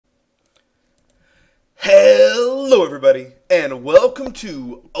Hello everybody, and welcome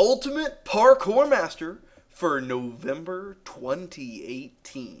to Ultimate Parkour Master for November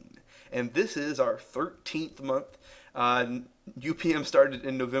 2018. And this is our 13th month. UPM started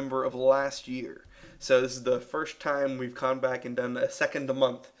in November of last year. So this is the first time we've gone back and done a second a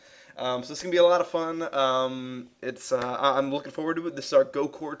month. So this is going to be a lot of fun. I'm looking forward to it. This is our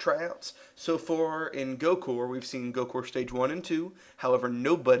GoCore tryouts. So far in GoCore, we've seen GoCore Stage 1 and 2. However,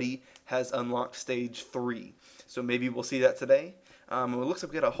 nobody has unlocked Stage 3. So maybe we'll see that today. It looks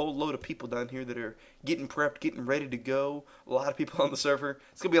like we got a whole load of people down here that are getting prepped, getting ready to go. A lot of people on the server.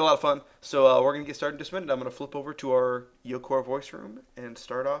 It's going to be a lot of fun. So we're going to get started in just a minute. I'm going to flip over to our YoCore voice room and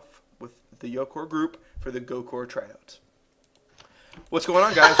start off with the YoCore group for the GoCore tryouts. What's going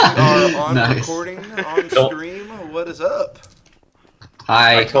on, guys? We are on recording, on stream. What is up?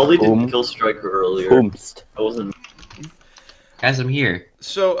 Hi. I totally didn't kill Striker earlier. I wasn't. Guys, I'm here.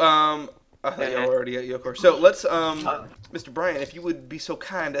 So, I thought y'all were already at YoCore. So let's, Mr. Brian, if you would be so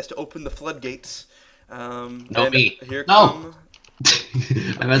kind as to open the floodgates. No, me. Here no.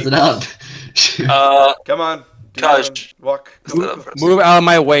 I messed it up. Come on. Gosh. Walk. Move out of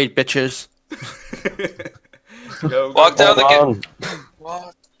my way, bitches. Go, walk down the gate.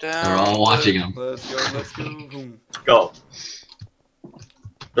 Walk down. They're all watching him. Let's go, let's go. Boom. Go.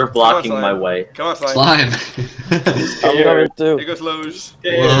 They're blocking my way. Come on, Slime. I'm coming too. Here goes Loge.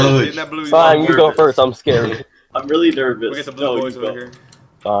 Slime, you go first. I'm scared. I'm really nervous. We'll get the blue boys over here.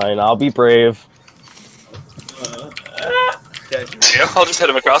 Fine, I'll be brave. Yeah, I'll just hit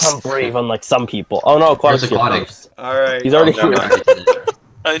him across. I'm brave, unlike some people. Oh no, Aquatic's here first. Alright. He's already here.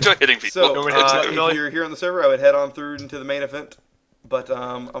 I enjoy hitting people. So, if you're here on the server, I would head on through into the main event. But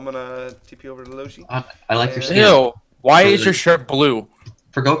I'm gonna TP over to Loshi. I like your skin. Ew, why is your shirt blue?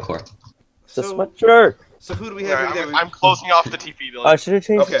 For GoCore. It's a sweatshirt. So who do we have here? I'm closing off the TP building. I should have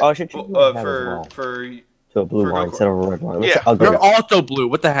changed. Okay. I should change to a blue one instead of a red one. Yeah. You're also blue.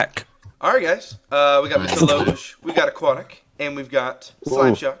 What the heck? All right, guys. We got Mr. Loge, we got Aquatic, and we've got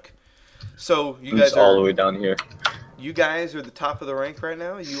Slime Shuck. So you guys are all the way down here. You guys are the top of the rank right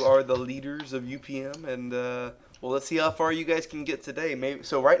now. You are the leaders of UPM, and well, let's see how far you guys can get today. Maybe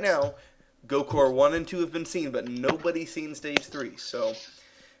so. Right now, GoCore 1 and 2 have been seen, but nobody's seen Stage 3. So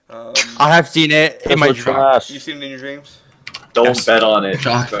I have seen it in my dreams. You've seen it in your dreams? Don't bet on it.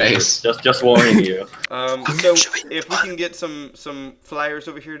 Shock face. Just warning you. So if we can get some flyers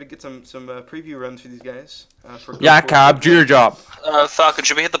over here to get some preview runs for these guys. Yeah, Cab, do your job. Falcon,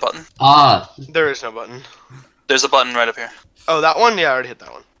 should we hit the button? There is no button. There's a button right up here. Oh, that one? Yeah, I already hit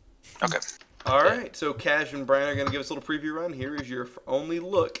that one. Okay. Alright, so Cash and Brian are going to give us a little preview run. Here is your only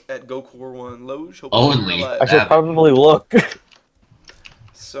look at GoCore 1. Loge, only? I should probably look.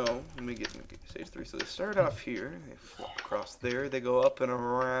 So, let me get Stage 3. So they start off here. They flip across there. They go up and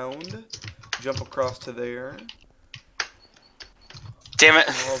around. Jump across to there. Damn it.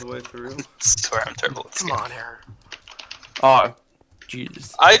 All the way through. I swear I'm terrible at this game. Come on, here. Oh,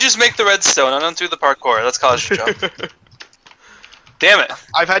 Jesus. I just make the redstone. I don't do the parkour. That's college job. Damn it.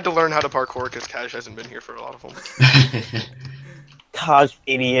 I've had to learn how to parkour because Cash hasn't been here for a lot of them. Gosh,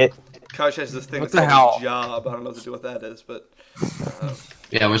 idiot. Kosh has this thing What that's the called hell? a job. I don't know what to do what that is, but...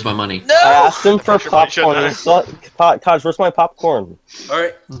 Yeah, where's my money? No! I asked him for popcorn. Gosh, where's my popcorn?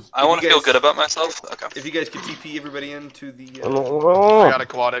 Alright. I want to feel good about myself. Okay. If you guys could TP everybody into the... I got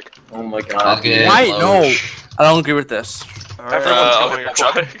Aquatic. Oh my god. Okay. Why? No. I don't agree with this. Alright. Everyone's going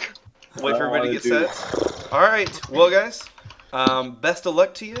Aquatic. Wait for everybody to get set. Alright. Well, guys. Best of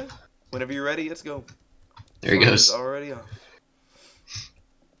luck to you. Whenever you're ready, let's go. There he goes. Already off.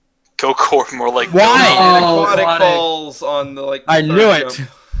 GoCore, more like... Why? And Aquatic falls on the, like... I knew it.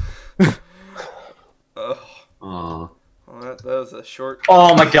 Oh, that was a short...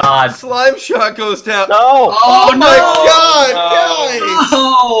 Oh my god. Slime shot goes down. No. Oh my god,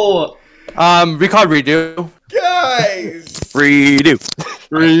 guys! Recall redo. Guys! Redo.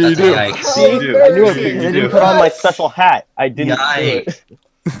 Redo. Yikes. See, I knew it because I didn't put on my special hat. I didn't do it.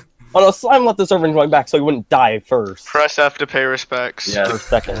 Oh no, Slime left the server and going back so he wouldn't die first. Press F to pay respects. Yeah. For a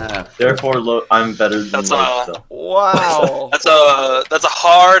second. Therefore, I'm better than That's so. Wow. That's a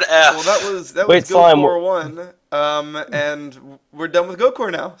hard F. Well, that was Wait, GoCore 1, and we're done with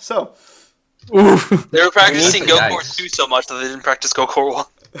GoCore now, so... They were practicing Yikes. GoCore 2 so much that they didn't practice GoCore 1.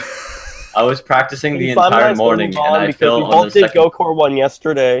 I was practicing the Slime entire and I morning, still and I because failed we on the both did second. GoCore 1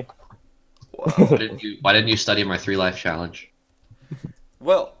 yesterday. Why didn't you study my 3 life challenge?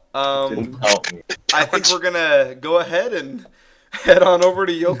 Well, Didn't help me. I think we're gonna go ahead and head on over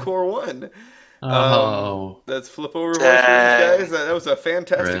to GoCore 1. Let's flip over, guys. That was a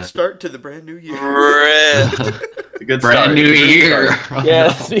fantastic start to the brand new year. Red. Good Brand start. new Good year. start.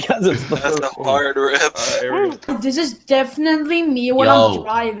 Yes, because it's the That's first a one. hard rip. Here we go. This is definitely me when Yo. I'm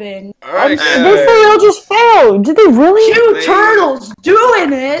driving. Alright, They for real just failed. Did they really? Two They- turtles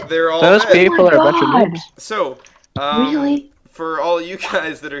doing it. They're all Those dead. people are a bunch of noobs. So, Really? for all you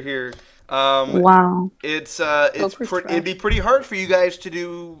guys that are here, Wow. it's Gokur's trash. it'd be pretty hard for you guys to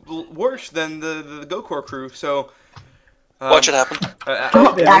do worse than the Gokor crew. So, Watch it happen.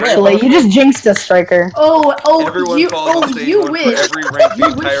 Actually, you just jinxed us, Striker. Everyone you, falls on stage you one wish. for every rank the You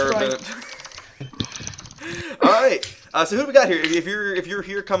wish, entire Striker. event. All right. So who do we got here? If you're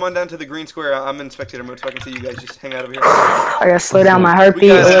here, come on down to the green square. I'm in spectator mode, so I can see you guys. Just hang out over here. I gotta slow down my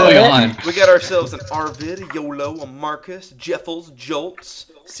heartbeat a got- little Going bit. on. We got ourselves an Arvid, YOLO, a Marcus, Jeffels, Jolts,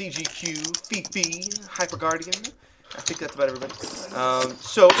 CGQ, Fifi, Hyper Guardian. I think that's about everybody.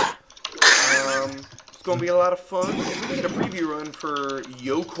 It's gonna be a lot of fun. We're gonna get a preview run for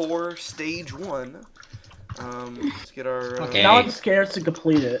Yokor Stage 1. Let's get our. Okay. Now I'm scared to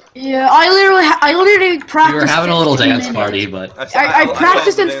complete it. Yeah, I literally practiced. We were having a little 15 dance minutes. party, but I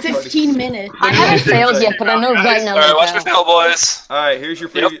practiced saw in the dance party. 15 minutes. I haven't failed yet, but I know right now. Alright, watch me fail, boys. All right, here's your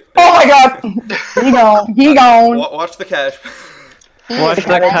preview. Oh my god! He gone. He gone. Watch the cash. Watch the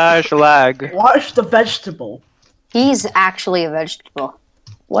cash lag. Watch the vegetable. He's actually a vegetable.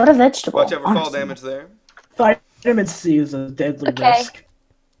 What a vegetable. Watch out for fall honestly. damage there. Vitamin C is a deadly Okay. risk.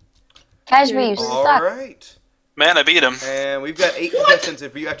 Cashby, you All suck. right. Man, I beat him. And we've got 8 contestants.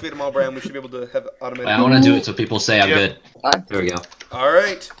 If you activate them all, Brian, we should be able to have automated. I want to do it so people say I'm good. Fine. There we go. All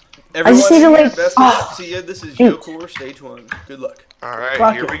right. I just need to, Everyone, like- best of luck to you. This is shoot. Yokor Stage 1. Good luck. Alright,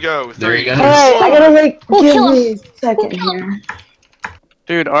 Fuck here it. we go. There you go. Alright, I gotta like We'll give kill me a second here.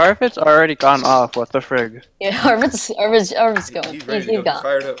 Dude, Arvid's already gone off. What the frig? Yeah, Arvid's going. He's ready to He's go. gone.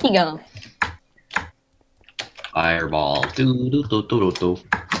 Fired up. He gone. Fireball. Do, do, do, do, do.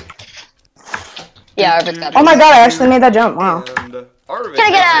 Yeah, Arvid's got Oh my god, I actually made that jump. Wow. And Arvid, Can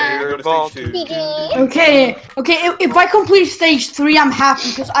I get out? here we go to stage 2. Okay, if I complete stage 3, I'm happy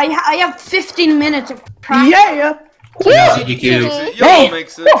because I have 15 minutes of practice. Yeah! CGQ. YOLO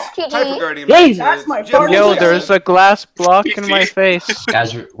makes it. Hyper Guardian Hey, makes it. that's my Jeffels part. Yo, makes there's it. a glass block in my face.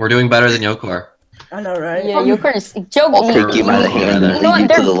 Guys, we're doing better than Yokor. I know, right? Yeah, you're kind of joke. I'll take you by the hand and You know lead what? you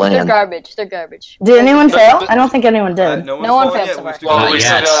to the They're land. garbage. They're garbage. Did anyone fail? I don't think anyone did. No No one fallen failed yet. so We far. still Well, got- we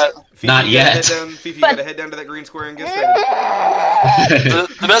still yet. got... Fifi, Not you gotta yet. head down- Fifi, you But- gotta head down to that green square and get started.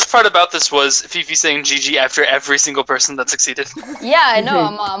 The best part about this was Fifi saying GG after every single person that succeeded. Yeah, I know.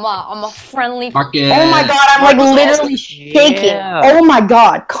 I'm a friendly. Marcus. Oh my god, I'm like literally shaking. Yeah. Oh my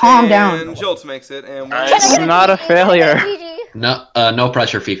god, calm And down. Jolts makes it. And Nice. I'm not a failure. No, no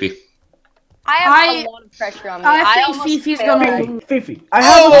pressure, Fifi. I have a lot of pressure on me. I think almost Fifi's failed. gonna. Fifi. I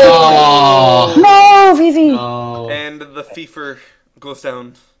have Oh. No, Vivi. Oh. And the Fifer goes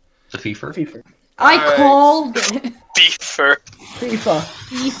down. The Fifer. Fifi. I Alright. called it. Beefer. FIFA.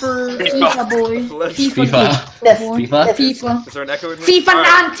 FIFA boy. Let's- FIFA. boy. FIFA. FIFA. Is there an echo in here? FIFA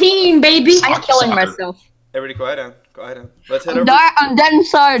Alright, 19, baby. I'm killing Soccer. myself. everybody quiet down. Quiet down. Let's head I'm over. dead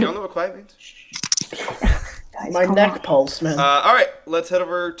inside. You don't know what quiet means? My neck pulse, man. Alright, let's head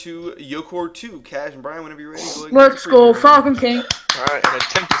over to Yokor 2. Cash and Brian, whenever you're ready. Go ahead and Let's get your go, preview. Falcon King. Alright, an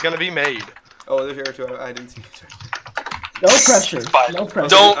attempt is gonna be made. Oh, there's here too. I didn't see. Sorry. No pressure. Fine. No pressure.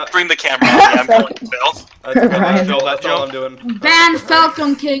 Don't bring the camera on me. I'm going to fail. That's, Fail that that's all I'm jump. doing. Ban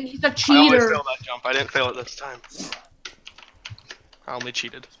Falcon King. He's a I only cheater. failed that jump. I didn't fail it this time. I only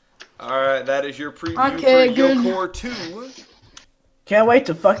cheated. Alright, that is your preview Okay, for good. Yokor 2. Can't wait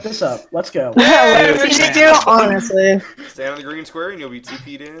to fuck this up. Let's go. Honestly. Stand on the green square and you'll be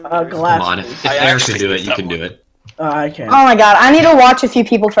TP'd in. Glass. Come on. If Eric can do it, you can do it. I can't. Oh my god, I need to watch a few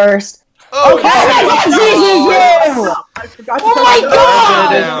people first. Oh, I forgot to Oh press my jump. god!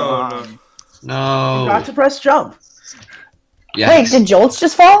 down. No. Forgot to press jump. Wait, Yes. did Jolts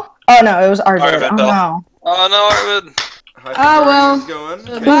just fall? Oh no, it was Arvid. Arvid Oh fell. no. Oh no, Arvid. Hyper well. Guardian's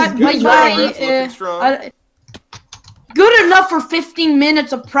going. But Good my progress, looking strong. good enough for 15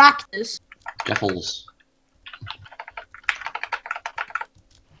 minutes of practice. Jeffels.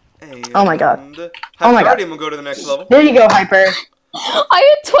 Oh my god. And Oh my god. Guardian will go to the next level. There you go, Hyper.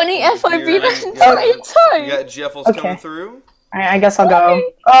 I had 20 FIB Here, the you entire got time. Jeffels Okay. coming through. I guess I'll go.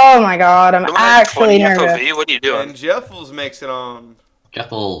 Oh my god, I'm Don't have actually 20 nervous. FOV. What are you doing? And Jeffels makes it on.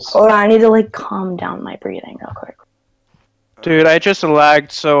 Jeffels. Hold on, I need to like calm down my breathing real quick. Dude, I just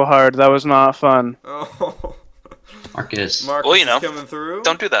lagged so hard. That was not fun. Oh. Marcus. Marcus Well, you know. is coming through.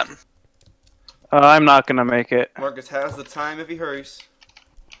 Don't do that. I'm not gonna make it. Marcus has the time if he hurries.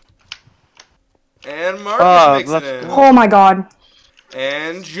 And Marcus Oh, makes it that's- in. Oh my god.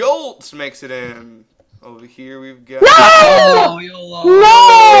 And Jolts makes it in. Over here we've got. No! Oh, YOLO.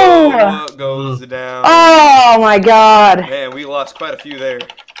 No! What goes down? Oh my god. Man, we lost quite a few there.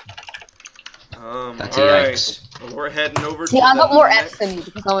 That's all a right. yikes. Well, we're heading over See, to I the got more next F's than you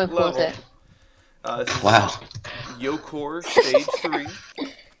because I'm close level. it. This is Wow. Yokor Stage 3.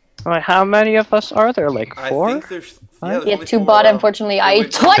 Wait, how many of us are there? Like I 4? think there's. Yeah, Huh? there's Yeah, only 2 4. bot, unfortunately. I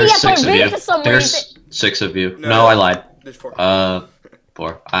wait, told you There's I 6 of thought you. for some There's reason. 6 of you. No, No, I lied. There's 4.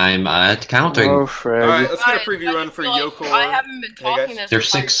 4. I'm counting. Oh, Fred. Alright, let's get a preview run for Yokor. I haven't been talking this There's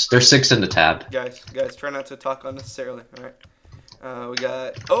 6. There's 6 in the tab. Guys, try not to talk unnecessarily. Alright. We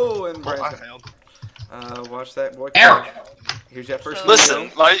got. Oh, and I Brian. failed. Watch that boy. Error. Here's that first. Listen,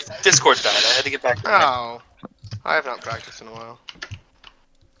 video. my Discord's died. I had to get back. Oh. I have not practiced in a while.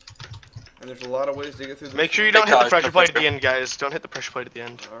 And there's a lot of ways to get through. This Make sure you don't hit the Gosh, pressure no plate at pressure. the end, guys. Don't hit the pressure plate at the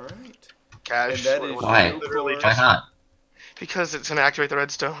end. All right. Cash. And that is Why? Literally Yokor. Why not? Because it's gonna activate the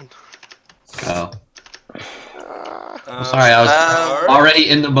redstone. Oh. Alright, I'm sorry, I was alright. already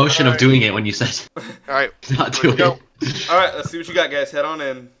in the motion of doing it when you said not do go. it. All right, let's see what you got, guys. Head on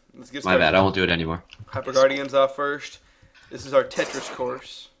in. Let's get My started. bad, I won't do it anymore. Hyper Guardians off first. This is our Tetris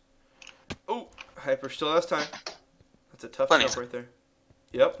course. Oh, Hyper still has time. That's a tough Plenty jump right there.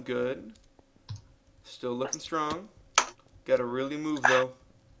 Yep, good. Still looking strong. Got to really move though.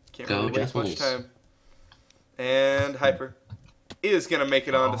 Can't Go, really waste much Devils. time. And Hyper is gonna make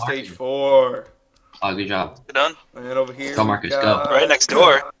it on to Oh, stage Marcus. 4. Oh, good job. You done? And over here, Go, we Marcus, got go. Right next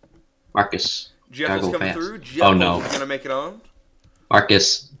door. Marcus. Jeff Gotta is go coming fast. through. Jeff Oh, no. is gonna make it on.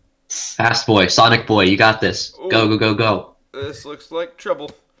 Marcus. Fast boy, Sonic boy, you got this. Go, go, go, go. This looks like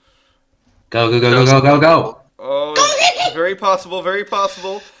trouble. Go, go, go, go, go, go, go. Oh, very possible, very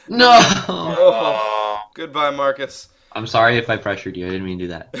possible. No! Oh, goodbye, Marcus. I'm sorry if I pressured you, I didn't mean to do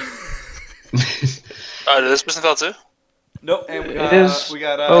that. Did this person fell too? Nope, and we It got, is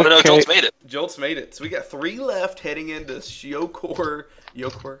Oh no, okay. Jolt's made it. Jolt's made it. So we got 3 left heading into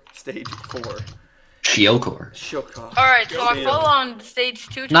Yokor stage 4. Shiokor. Shokor. Alright, so I fell on stage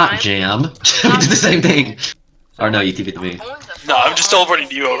 2 times. Not jam. It's the same thing. Or no, you TP'd to me. No, I'm just teleporting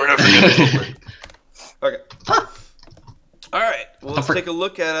to you over and over again. Okay. Alright, well, let's take a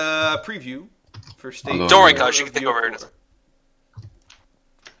look at a preview for stage 4. Don't worry, Coach, you can take over.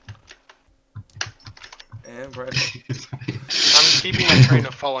 And Brian. I'm keeping my train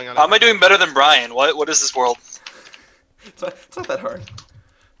of falling on it. How am I doing better than Brian? What is this world? It's not that hard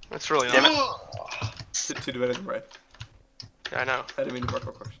It's really Damn not. to do better than Brian. I know. I didn't mean to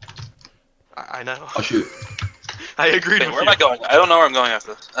parkour course. I know. Oh shoot. I agreed Wait, with where you. am I going? I don't know where I'm going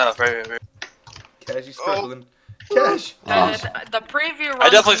after this. Oh, right. Cash, you struggling. Cash! The preview run. I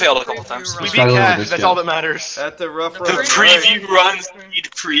definitely failed a couple times. We beat Struggling with Cash, this that's joke. all that matters. At the rough The run. preview runs need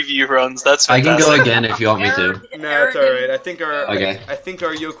preview runs. That's I can fantastic. go again if you want me to. No, it's alright. I think our Okay. I think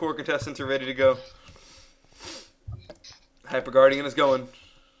our Yokor contestants are ready to go. Hyper Guardian is going.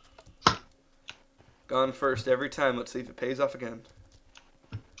 Gone first every time. Let's see if it pays off again.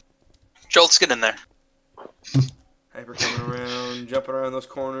 Jolt's get in there. Hyper coming around, jumping around those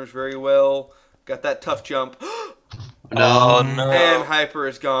corners very well. Got that tough jump. No. Oh no. And Hyper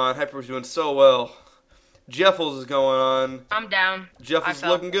is gone. Hyper was doing so well. Jeffels is going on. I'm down. Jeffels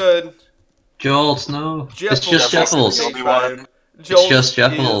fell. looking good. Jolts, no. Jeffels It's just Jeffels. Jeffels. Only one. Jolts just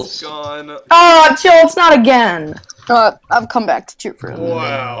Jeffels. is gone. Oh, Jolts, not again. I've come back to cheer for him.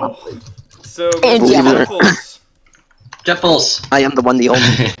 Wow. So, And Jeffels. Jeffels. I am the one, the only.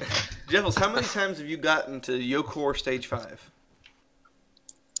 Jeffels, how many times have you gotten to Yokor Stage 5?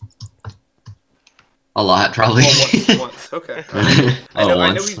 A lot, probably. Once. Okay. Oh, I know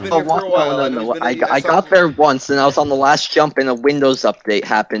once. he's been here for a while. I know he's been in I the got there once, and I was on the last jump, and a Windows update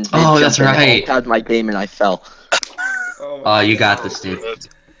happened. Oh, that's Mid-jump, and right. I had my game, and I fell. Oh, You got this, dude.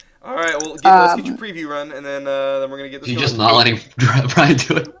 all right, well, let's get your preview run, and then we're gonna get this. You going. just not letting Brian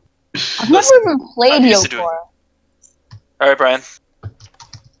do it. I've never even played I'm used to doing Yokor. Alright, Brian.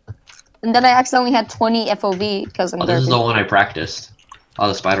 And then I accidentally had 20 FOV because I'm Oh, this is the garbage. one I practiced. Oh,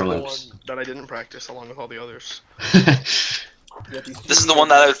 the spider The webs. one that I didn't practice along with all the others. This is the one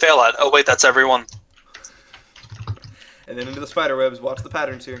that I would fail at. Oh wait, that's everyone. And then into the spider webs. Watch the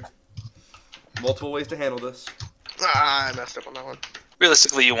patterns here. Multiple ways to handle this. Ah, I messed up on that one.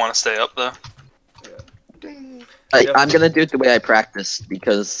 Realistically, you want to stay up though. I'm gonna do it the way I practiced,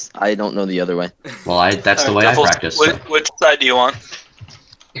 because I don't know the other way. Well, that's the way I practice. Which side do you want?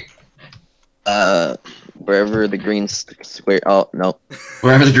 Wherever the green square. Oh no.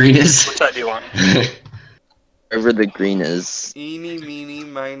 Wherever the green is. Which side do you want? Wherever the green is. Eeny, meeny,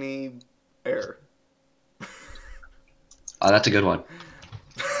 miny, air. Oh, that's a good one.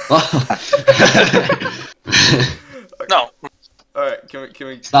 No. All right, can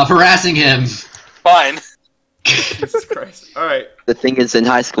we? Stop harassing him. Fine. Jesus Christ. All right. The thing is, in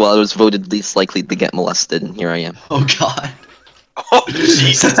high school, I was voted least likely to get molested, and here I am. Oh God. Oh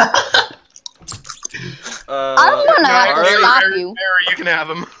Jesus. I'm gonna have to stop you. Mary, you can have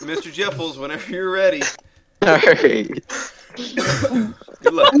him. Mr. Jeffels, whenever you're ready. Alright.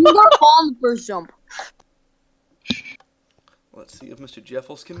 Good luck. I'm gonna fall on the first jump. Let's see if Mr.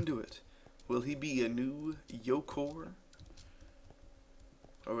 Jeffels can do it. Will he be a new Yokor?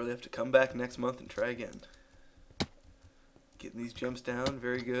 Or will he have to come back next month and try again? Getting these jumps down,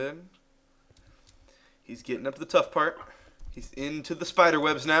 very good. He's getting up to the tough part. He's into the spider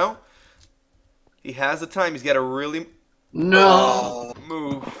webs now. He has the time. He's got to really move.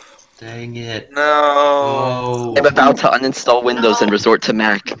 Dang it. No. I'm about to uninstall Windows and resort to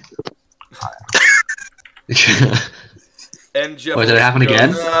Mac. And Jeff. Wait, did it happen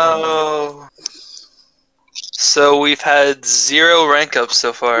again? No. So we've had 0 rank ups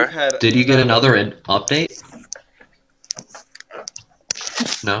so far. Did you get another update?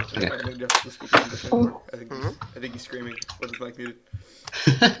 No? Okay. I think he's screaming. What is Mike muted?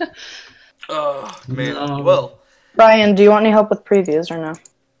 Oh, man. No. Well. Brian, do you want any help with previews or no?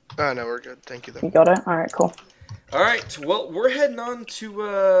 Oh, no, we're good. Thank you, though. You got it? Alright, cool. Alright, well, we're heading on to,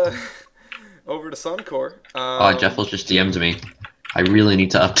 over to Suncor. Oh, Jeffels just DM'd me. I really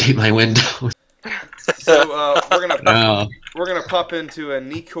need to update my Windows. So, we're gonna pop into a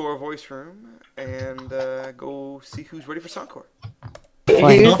Nikor voice room and, go see who's ready for Suncor.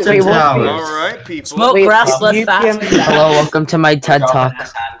 Alright, people. Smoke grass left fast. Hello, welcome to my TED Talk.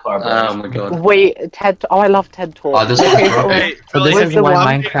 Oh my god. Wait, TED. Oh, I love TED Talk. Oh, this is Hey, So this is the why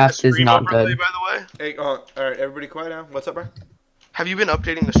one Minecraft is not good. By the way, Hey, alright, everybody quiet now. What's up, bro? have you been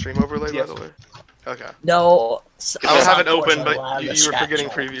updating the stream overlay, Yes. by the way? Okay. No. I don't have it open, but you were forgetting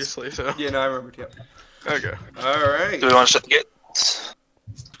previously, so. Yeah, no, I remembered, yep. Okay. Alright. Do we want to shut the gate?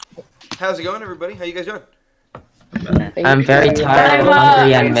 How's it going, everybody? How you guys doing? I'm very tired,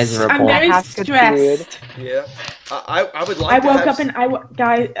 hungry, and miserable. I'm very stressed. Yeah. I would like I to woke have...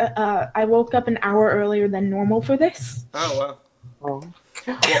 up I woke up an hour earlier than normal for this. Oh, wow. Oh.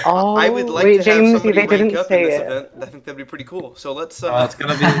 Well, I would like to have somebody rank up in this event. I think that'd be pretty cool. So let's. It's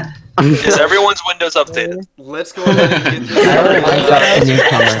gonna be. Is everyone's Windows updated? Let's go ahead and get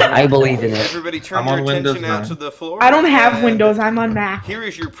this. I believe in it. Everybody, turn your attention out to the floor. I don't have Windows. I'm on Mac. Here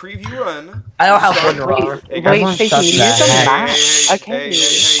is your preview run. I don't have Windows. Everyone shut the heck. Okay.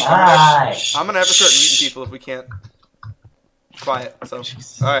 I'm gonna have to start muting people if we can't. Quiet. So, all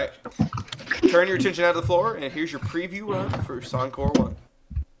right. Turn your attention out to the floor, and here's your preview run for Suncor 1.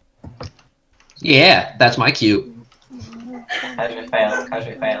 Yeah, that's my cue. Cause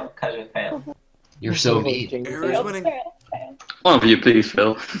we fail. You're so mean. Error's winning. One of you, please,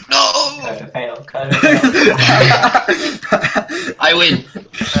 Phil. No! I win.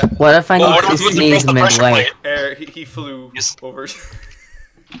 What if I need to sneeze midway? He flew over.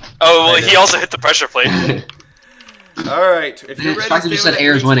 Oh, well, he also hit the pressure plate. Alright, if you're ready, Striker just said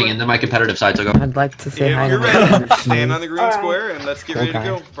Air's winning, and then my competitive side took over. I'd like to say hi if to you're my ready, stand on the green square, and let's get ready to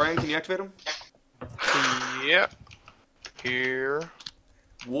go. Brian, can you activate him? Yep. Here.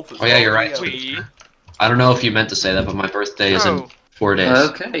 Wolf is Oh yeah, you're right. I don't know if you meant to say that, but my birthday is in 4 days.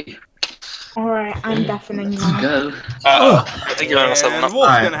 Okay. Alright, I'm deafening now. Go. I think you're on a 7 up.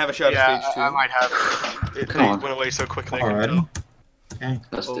 Wolf's gonna have a shot at stage 2. I might have. It went away so quickly. Alrighty. Okay.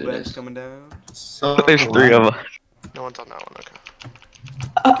 Let's do Obed's this. coming down. So There's 3 of us. No one's on that one,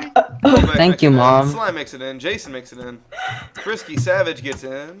 okay. Obed Thank you, makes it in. Mom. Slime makes it in. Jason makes it in. Frisky Savage gets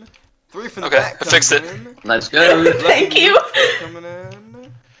in. 3 from the Okay, back I fixed it. in. Let's go. Thank you. Coming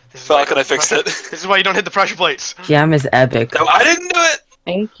in. Falcon, I fixed it. This is why you don't hit the pressure plates. Jam is epic. No, I didn't do it!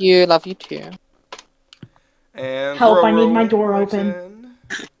 Thank you. Love you too. And Help, I Bro need my Roll door makes open. in.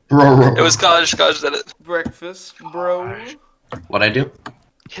 Bro. It was Kaj did it. Breakfast, bro. What'd I do?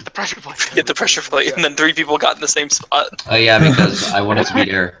 Hit the pressure plate. Hit the pressure plate, and then 3 people got in the same spot. Oh yeah, because I wanted to beat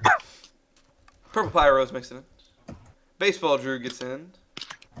Air. Purple Pyros makes it in. Baseball Drew gets in.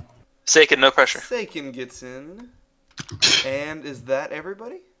 Saken, no pressure. Saken gets in. And is that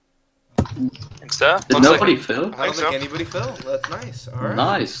everybody? Think so? Did nobody fill? I don't think anybody fell. That's nice. Alright.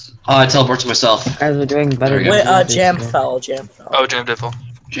 Nice. Oh, I teleport to myself. Guys, we're doing better. Wait, Jam fell. Oh, Jam did fall.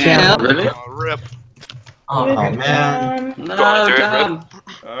 Jam. Really? Rip. Oh man. No, Alright. damn.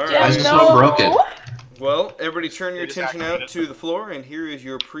 Why is it so broken? Well, everybody turn your attention out to the floor, and here is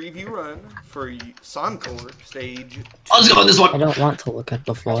your preview run for Suncor Stage 2. Let's go on this I one. don't want to look at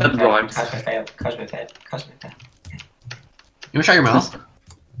the floor. That rhymes. You wanna try your mouth?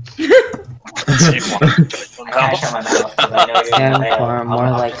 Jam for more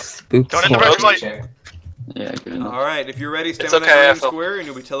like spooky. Don't hit the pressure plate. Yeah, good enough. Alright, if you're ready, stand It's on okay, that I green fell. square, and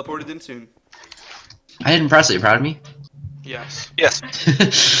you'll be teleported in soon. I didn't press it. You proud of me? Yes.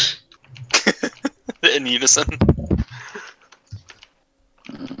 Yes. In unison.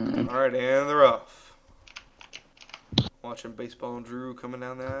 Alright, and they're off. Watching Baseball and Drew coming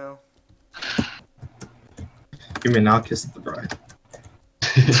down the aisle. You may now kiss the bride.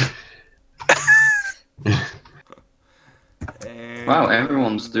 And Wow,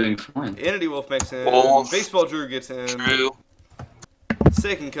 everyone's doing fine. Entity Wolf makes in. Wolf. Baseball Drew gets in. Drew.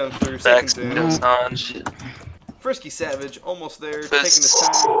 Second comes through. Bex Second's in. goes on. Frisky Savage almost there. Fist. Taking his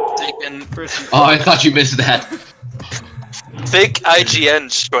time. Taken. Frisky. Oh, I thought you missed that. Fake IGN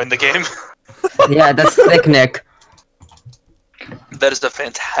just joined the game. Yeah, that's thick, Nick. That is a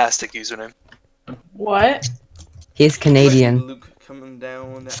fantastic username. What? He's Canadian. Luke coming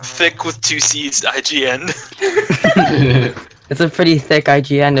down the aisle. Thick with 2 C's IGN. It's a pretty thick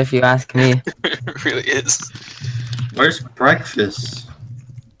IGN if you ask me. It really is. Where's breakfast?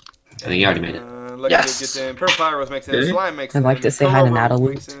 I think you already made it. Lucky Luke gets in. Purple Pyros makes in. Did he? Slime makes I'd in. like to say hi to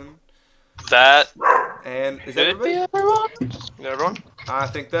Natalie. Makes in. That. And is that Could it be everybody? Everyone? I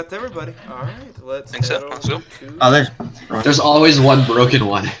think that's everybody. Alright, let's Think so? head Let's go. over to... Oh, there's. There's always one broken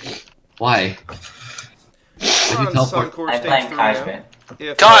one. Why? We're on teleport. Suncor I'm stage playing 3 Cars, now. man.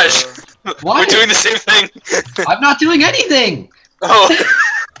 If, Gosh! Why? We're doing the same thing. I'm not doing anything. Oh.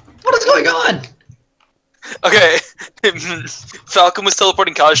 What is going on? Okay. Falcon was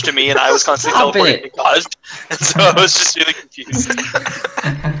teleporting Kaj to me, and I was constantly Stop teleporting it. to Kaj. And so I was just really confused.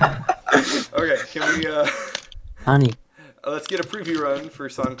 Okay, can we, Honey, let's get a preview run for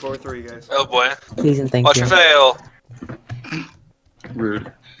Suncor 3, guys. Oh boy. please and thank Watch you. her fail.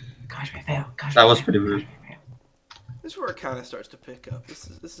 Rude. Gosh, we fail. Gosh, That was pretty rude. This is where it kind of starts to pick up. This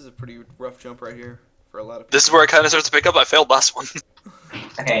is a pretty rough jump right here for a lot of people. This is where it kind of starts to pick up. I failed last one.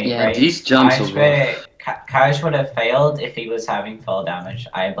 Okay, Yeah, right. these jumps are rough. Kaj would have failed if he was having full damage.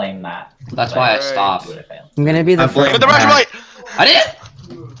 I blame that. That's why I Alright. stopped. Would have failed. I'm gonna be the I blame first. Put the right, right! I did.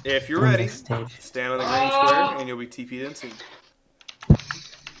 If you're on ready, this stage. stand on the green square and you'll be TP'd in soon.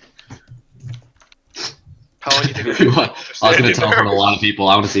 How long do you think I was gonna teleport a lot of people.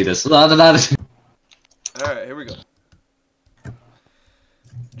 I want to see this. Alright, here we go.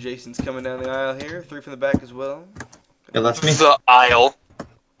 Jason's coming down the aisle here. 3 from the back as well. Yeah, that's me. The aisle.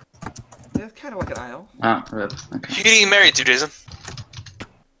 Yeah, it's kind of like an aisle. Ah, rip. Okay. Who you getting married to, Jason?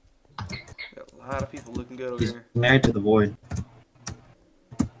 Got a lot of people looking good over He's here. married to the void.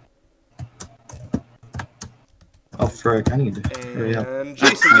 Oh, frick, I need to hurry up. And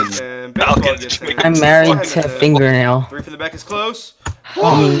Jason gets in. Baseball Falcon, gets did you in. make I'm married to Slime gets in. Fingernail. 3 from the back is close.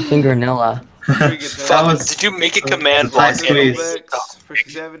 I mean Fingernilla. 3 gets in. That was. Did you make a command a tight block? squeeze. Obex, Frisky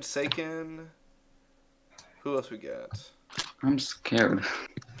Savage, Seiken. Who else we got? I'm scared.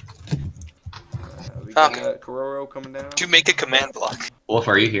 We Falcon. got Kororo coming down. Did you make a command block? Wolf,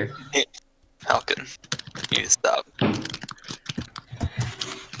 are you here? Falcon. You need to stop.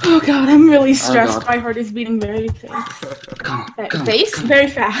 Oh god, I'm really stressed. God. My heart is beating very fast. Come, come. Face? Very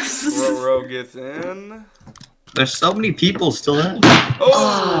fast. Kororo gets in. There's so many people still in.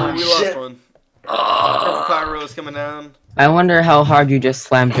 Oh, we lost one. Purple Pyro's coming down. I wonder how hard you just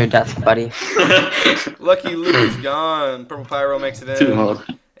slammed your desk, buddy. Lucky Luke's gone. Purple Pyro makes it in. Too hard.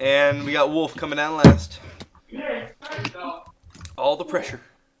 And we got Wolf coming down last. All the pressure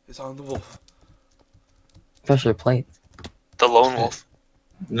is on the Wolf. Pressure plate. The lone wolf.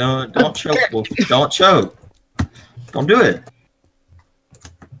 No, don't choke, Wolf. Don't choke. Don't do it.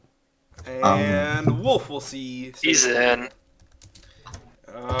 And Wolf will see. He's in.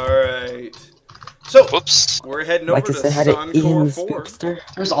 Alright. So, Whoops. we're heading I'd like over to to say hi to Suncor Ian the 4. Spookster.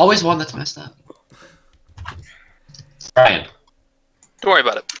 There's always one that's messed up. Brian. Don't worry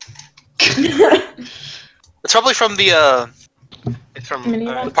about it. It's probably from the It's from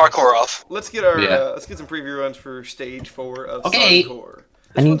Alright. parkour off. Let's get our Yeah. let's get some preview runs for stage 4 of Okay. Suncor.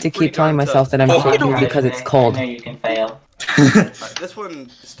 I need to keep telling myself that I'm shaking because it's cold. I know you can fail. Alright, this one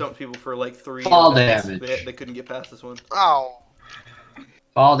stumped people for like 3 Fall minutes. damage. They couldn't get past this one. Oh.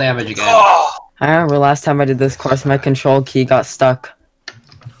 Fall damage again. Oh! I remember last time I did this course, my control key got stuck.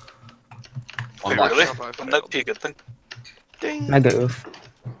 One Wait, block. really? Wouldn't that be a good thing? Ding. Mega oof.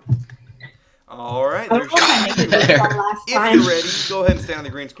 Alright, I there's don't know if I made it this far last If time. you're ready, go ahead and stay on the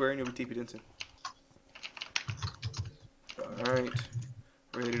green square and you'll be TP'd in soon. Alright.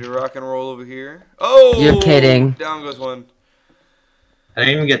 Ready to rock and roll over here. Oh! You're kidding. Down goes one. I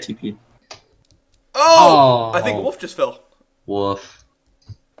didn't even get TP. Oh! Oh. I think Wolf just fell. Wolf.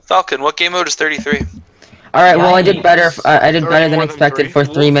 Falcon, what game mode is 33? All right, well I did better. I did better than expected for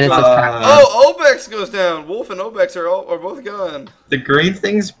 3 minutes of practice. Oh, Obex goes down. Wolf and Obex are both gone. The green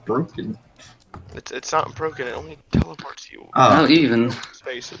thing's broken. It's not broken. It only teleports you. Oh. Not even.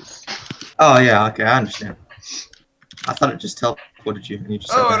 Spaces. Oh yeah, okay, I understand. I thought it just teleported you, and you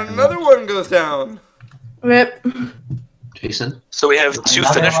just. Oh, and another one goes down. Rip. Jason. So we have 2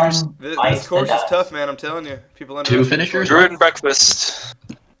 finishers. This course is tough, man. I'm telling you. People under 2 finishers. Druid and breakfast.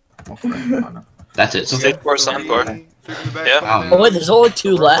 That's it. So Stage 4, Encore. Yeah. Oh wait, there's only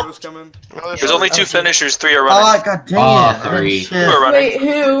 2 left. There's only 2 finishers. 3 are running. Oh god dang it! 3. 2 are running. Wait,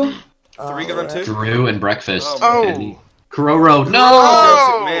 who? 3 going 2. Drew and breakfast. Oh. Kuroro. No.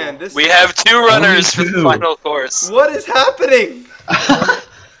 Oh, man, this We have 2 runners for the final course. What is happening?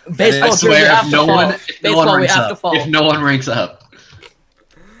 Baseball, I swear, we have if to no fall. one, if no Baseball, one we ranks have to up, fall. if no one ranks up,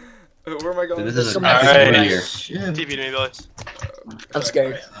 Where am I going? this is an Alright. epic one here. TV to me, boys. I'm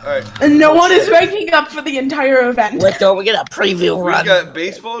scared. Alright. And no one is ranking up for the entire event. Wait, don't we get a preview We run? got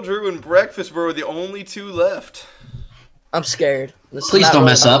baseball, Drew, and breakfast, bro. The only 2 left. I'm scared. This is Please not don't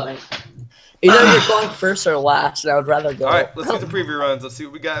really mess up. happening. Either you're going first or last, and I would rather go. Alright, let's get the preview runs. Let's see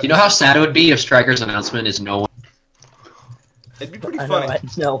what we got. You know how sad it would be if Striker's announcement is no one. It'd be pretty I know, funny.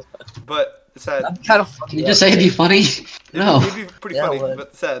 right? No. But sad. I'm kind of funny. Can you just say it'd be funny? No. It'd be pretty Yeah, it funny, would.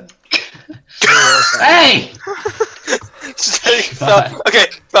 but sad. Hey! Okay,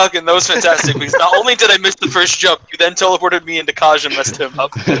 Falcon, that was fantastic because not only did I miss the first jump, you then teleported me into Kaj and messed him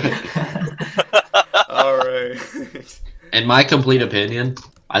up. Alright. In my complete opinion,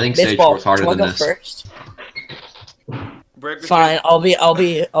 I think stage Baseball, 4 is harder do you than wanna go this. first? Breakfast. Fine, I'll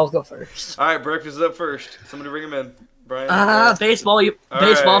go first. Alright, breakfast is up first. Somebody bring him in. Brian. Baseball, All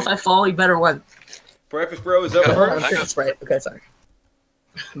baseball. right. If I fall, you better win. Breakfast bro is up Oh, first. okay, that's right. Okay, sorry.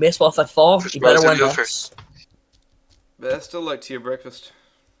 Baseball, if I fall, you better win. This. Best of luck to you, breakfast.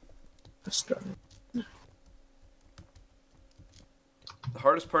 The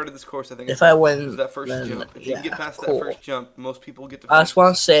hardest part of this course, I think, If I win, is that first then, jump. If you can get past cool. that first jump, most people get to I just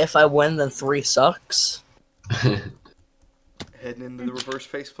want to say, if I win, then 3 sucks. heading into the reverse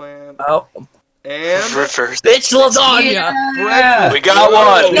face plan. Oh. And reverse. Bitch lasagna! Breakfast. We got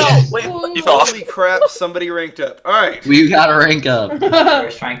one! No, wait, you fell off. Holy crap, somebody ranked up. Alright. We gotta rank up.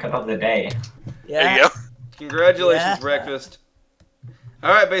 First rank up of the day. Yeah. There you go. Congratulations, Yeah. breakfast.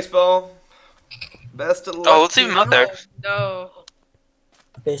 Alright, baseball. Best of luck. Oh, let's leave him out there. No.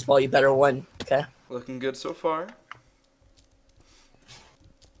 Baseball, you better win, okay? Looking good so far.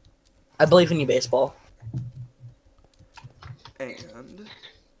 I believe in you, baseball. And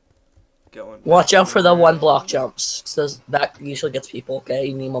going. Watch out for the 1 block jumps. So that usually gets people, okay?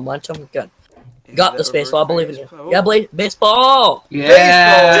 You need momentum. Good. Got this, baseball. I believe in you. Yeah, baseball!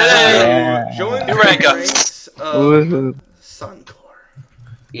 Yeah! Join the rank up. ranks of Suncor.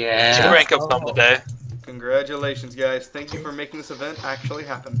 Yeah. 2 rank ups on the day. Congratulations, guys. Thank you for making this event actually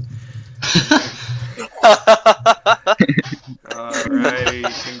happen.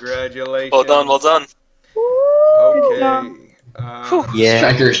 Alrighty, congratulations. Well done, well done. Okay. Yeah.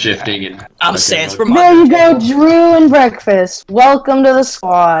 Striker shifting and. I'm Sans from There you go, Drew and breakfast. Welcome to the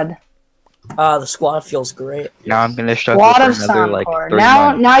squad. The squad feels great. Now I'm gonna struggle Squad of for another like Suncor. 30 Now,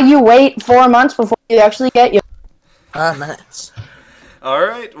 months. now you wait 4 months before you actually get you. Nice.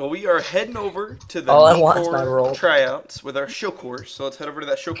 Alright, well, we are heading over to the All I want is my Core roll. tryouts with our show course. So let's head over to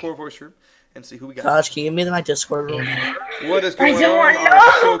that show core voice room and see who we got. Gosh, can you give me my Discord room? What is going on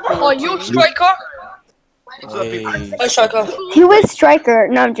our show core Oh, you team? striker? What's up, people? Hi, striker. Who is Striker?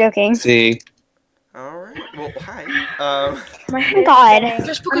 No, I'm joking. See. Alright, well, hi. My God.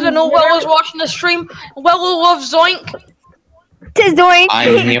 Just because I know Well was watching the stream, Well loves Zoink. Tis doing.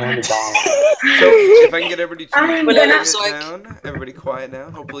 I'm here on the So, if I can get everybody to I'm quiet gonna- down. Everybody quiet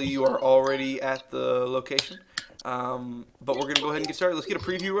now. Hopefully you are already at the location. But we're going to go ahead and get started. Let's get a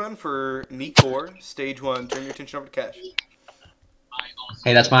preview run for Core Stage 1. Turn your attention over to Cash.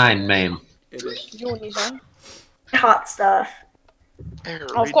 Hey, that's mine, ma'am. It is. You want these on? Hot stuff.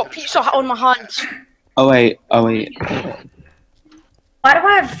 I've got Pizza Hut on my hands. Oh wait. Why do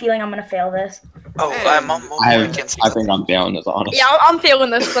I have a feeling I'm gonna fail this? Oh, I'm on I think I'm down as honest. Yeah, I'm failing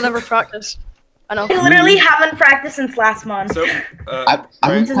this because I never practiced. I know. I literally haven't practiced since last month. So, I've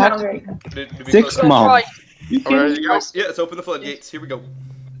This is not practiced very good. did we 6 close- months. Alright, you guys. Yeah, let's open the floodgates. Here we go.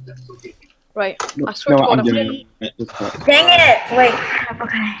 Right. I swear to God, I'm Dang it! Wait.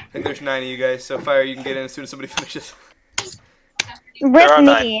 Okay. I think there's 9 of you guys, so Fire, you can get in as soon as somebody finishes. There are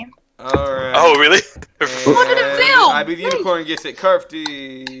 9. Alright. Oh, really? What did it feel? I be the unicorn gets it.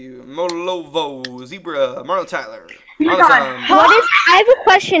 Carfty, Molovo, Zebra, Marlon Tyler. Marlon I have a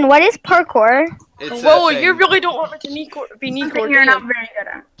question. What is parkour? It's Whoa, that you thing. really don't want me to be Nicor, You're do not you? very good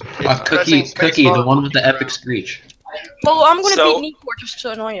at. Cookie, the one with the epic screech. Well, I'm gonna So- beat Nicor just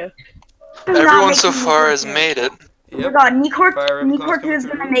to annoy you. Everyone so far has made it. Oh my god, Fire Red Claw's Nicor 2 is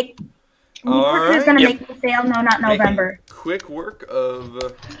coming gonna through. make Nico is gonna make me fail. No, not November. Quick work of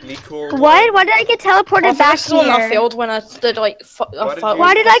Nicor. Why did I get teleported back This is the one I here? failed when I did like.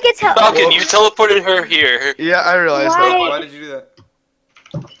 Why did I get teleported? Falcon, you teleported her here. Yeah, I realized that. Why did you do that?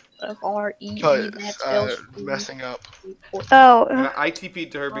 Messing up. Oh. And I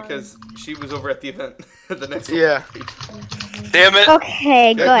TP'd to her because she was over at the event. The next Yeah. Damn it.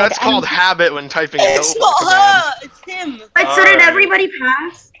 Okay, good. That's called habit when typing. It's not her. It's him. Wait, so did everybody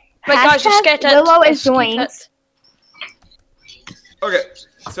pass? Wait, guys, just get it. Willow is joined. Okay,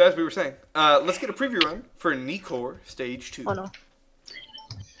 so as we were saying, let's get a preview run for Nicor Stage 2. Oh no.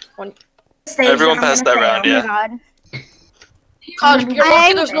 Everyone passed that round, yeah. God. Cause you're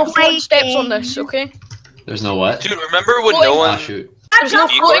lucky there's no floating steps on this, okay? There's no what? Dude, remember when no one... Ah, shoot. There's no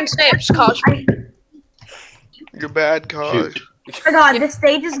floating steps, cause... You're bad, Cause. Oh god, this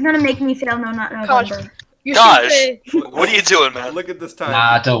stage is gonna make me fail. No, not November. Gosh, what are you doing, man? Look at this time.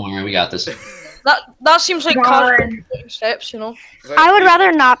 Nah, don't worry, we got this. That seems like floating steps, you know? I would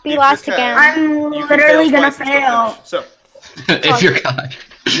rather not be last again. I'm literally gonna fail. So, if you're God.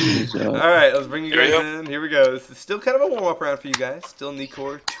 Alright, let's bring you guys in. Here we go. This is still kind of a warm-up round for you guys. Still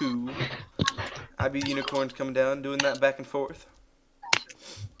Nicor 2. IB Unicorns coming down, doing that back and forth.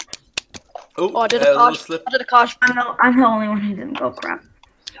 Oh, I did a little cash. slip. I did a cash. I'm the only one who didn't go crap.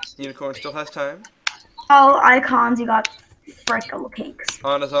 Unicorn still has time. Oh, icons, you got frickin' cakes.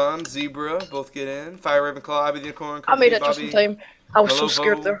 Anazon, Zebra, both get in. Fire Ravenclaw, IB the Unicorn. I made it Bobby. just in time. I was so Hello,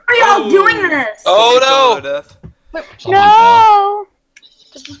 scared Vo. there. Why are y'all doing this? Oh no! No!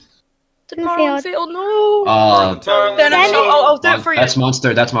 Didn't fail, no! Dennis, I'll do it for you. That's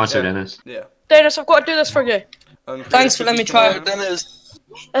Monster, Dennis. Yeah. Dennis, I've got to do this for you. Thanks for letting me try. Dennis.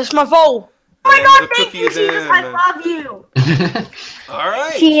 It's my vote. Oh my god, thank you, Jesus, I love you!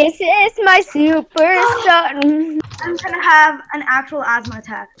 Alright! Jesus is my superstar. I'm gonna have an actual asthma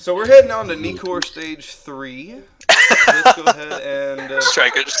attack. So we're heading on to Nicor Stage 3. Let's go ahead and...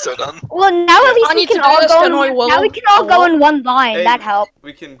 Striker just so done. Well, now at least we can all go. Now we can all go in one line. Hey, that helped.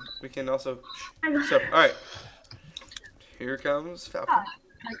 We can also... So, alright. Here comes Falcon.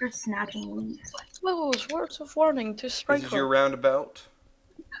 Like you're snacking leaves. Willow's words of warning to Striker. This is your roundabout.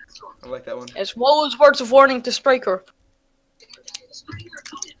 I like that one. It's Willow's words of warning to Striker.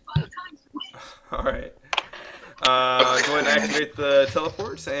 Alright. Go ahead and activate the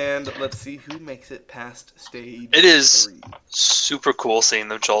teleports, and let's see who makes it past stage 3. It is super cool seeing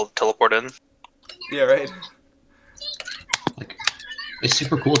them all teleport in. Yeah, right? It's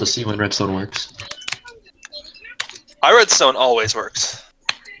super cool to see when redstone works. My redstone always works.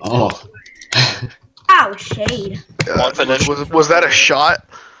 Oh. Ow, shade. One finish. Was that a shot?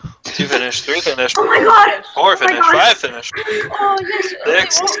 2 finish, 3 finish. Oh my god! 4 finish, 5 finish. Oh,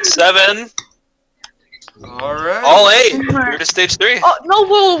 yes. 6, 7. Alright. All 8. We're to stage 3. Oh, no,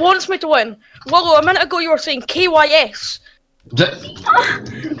 Willow wants me to win. Willow, a minute ago you were saying KYS.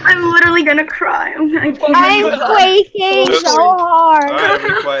 I'm literally gonna cry. I'm quaking so hard. Alright,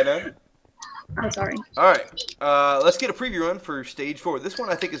 be quiet now. I'm sorry. Alright, let's get a preview run for stage 4. This one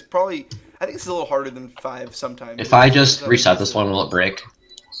I think is probably, it's a little harder than 5 sometimes. If I just reset this one, will it break?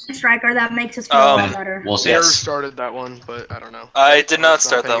 Striker, that makes us feel a lot better. We'll see. Error started that one, but I don't know. I did not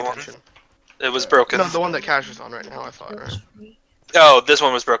start that one. It was broken. No, the one that Cash is on right now, I thought, right? Oh, this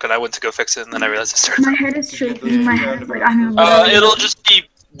one was broken. I went to go fix it, and then I realized it started. My head is shaking. My head is like I'm. It'll just be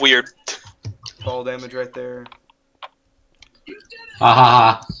weird. Fall damage right there. Ha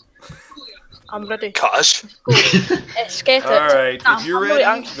ha ha. I'm ready. Gosh. Escape it. Alright, if you're really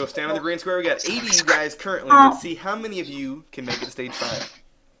ready, go stand on the green square. We got 80 you guys currently. Let's see how many of you can make it to stage 5.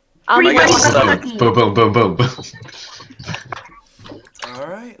 Boom, boom, boom, boom, boom.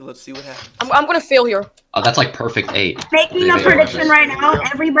 Alright, let's see what happens. I'm gonna fail here. Oh, that's like perfect 8. Making a prediction right now.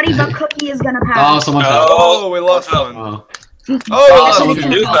 Everybody but Cookie is gonna pass. Oh, someone fell. Oh, we lost one. Oh. Oh,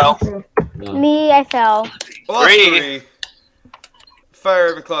 we lost one. Me, I fell. 3.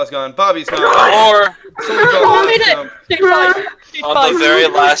 Fire Ravenclaw's gone. Bobby's gone. 4. I made it. On the very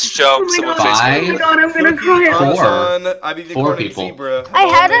last jump, someone faced Five. me. Oh god, I'm gonna cry. Four people. Zebra. I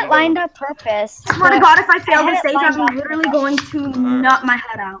had it lined up purpose. I swear to god, if I fail this stage, I'm literally going to nut my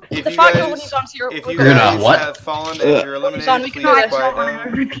head out. If The you fact guys, that when he's on to your if you You're guys gonna what? have fallen and you're eliminated, please quiet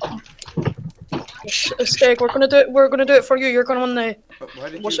down. Steak, we're gonna do it for you. You're gonna win the Why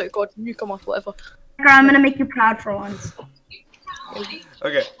did what's you? it called? You come off whatever. I'm gonna make you proud for once.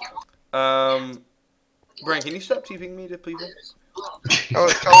 Okay. Brian, can you stop TPing me to people? Oh,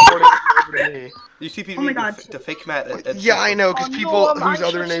 it's teleporting over to me. You TP'd Oh me my God. to fake Matt. Yeah, I know, because Oh, no, people I'm whose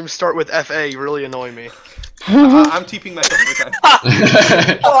other anxious. names start with FA really annoy me. I'm TPing myself every time.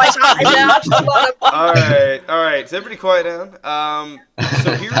 Alright, so everybody quiet down.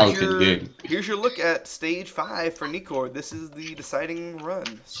 So here's your look at stage 5 for Nikor. This is the deciding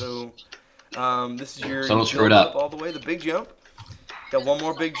run. So this is your don't screw it up all the way, the big jump. Got one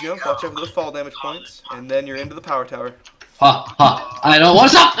more big jump, watch out for those fall damage points, and then you're into the power tower. Ha ha! I don't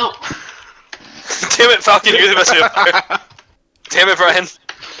want to stop! No! Damn it, Falcon, you're the best vampire. Damn it, Brian.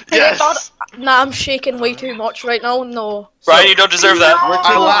 Yes! Nah, I'm shaking way too much right now, no. Brian, you don't deserve that.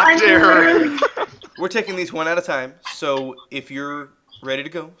 We're taking these one at a time, so if you're ready to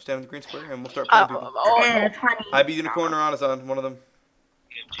go, stand in the green square, and we'll start playing people. I be Unicorn or Anazan, one of them.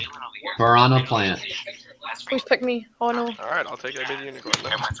 Piranha plant. Please pick me. Oh no. Alright, I'll take IB the Unicorn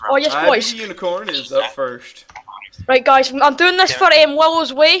then. Oh yes, boys. IB the Unicorn is up first. Right, guys, I'm doing this for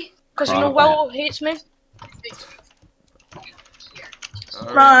Willow's way, because you know Willow hates me.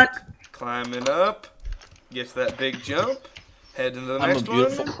 Alright, climbing up, gets that big jump, head into the next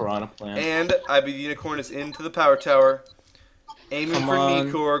one, piranha plant. And IB the Unicorn is into the power tower, aiming for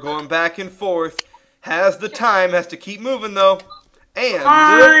Nikor, going back and forth, has the time, has to keep moving though,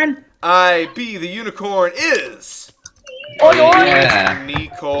 and IB the Unicorn is... Oh, yeah.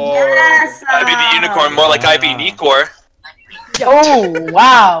 Nikor. Yes, IB the Unicorn, more like IB Nikor. Oh,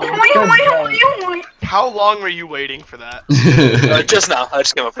 wow. How long were you waiting for that? Just now. I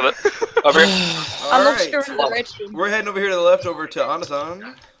just came up with it. Over here. Alright. We're heading over here to the left, over to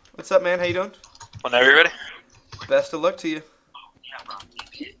Anazan. What's up, man? How you doing? Whenever you're ready. Best of luck to you.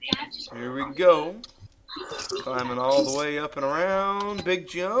 Here we go. Climbing all the way up and around. Big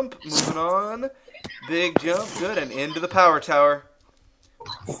jump. Moving on. Big jump. Good. And into the power tower.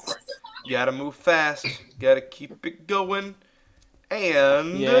 Gotta move fast. Gotta keep it going.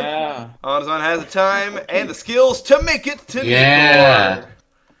 And Anazan has the time and the skills to make it to Nikor.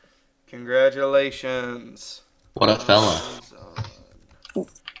 Congratulations. What a fella.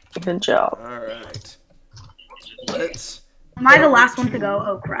 Good job. Alright. Am I the last one to go?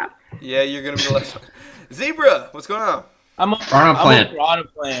 Oh crap. Yeah, you're gonna be the last one. Zebra, what's going on? I'm a piranha plant.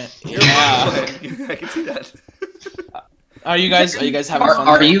 Yeah. I can see that. Are you guys having fun?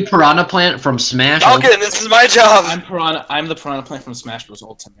 Are you Piranha Plant from Smash? Okay, this is my job. I'm the Piranha Plant from Smash Bros.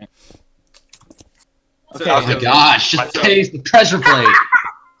 Ultimate. Okay. Oh my gosh! Just taste the treasure plate.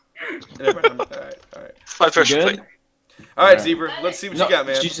 Alright. My treasure plate. Alright, Zebra. Let's see what you got,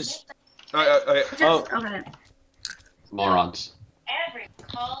 man. Jesus. Okay. Morons.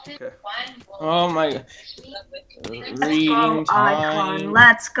 Okay. Oh my god. Reading time.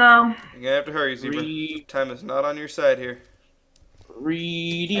 Let's go. You're gonna have to hurry, Zebra. Time is not on your side here.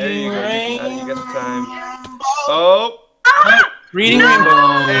 Reading rainbow. You got the time. Oh! Reading rainbow.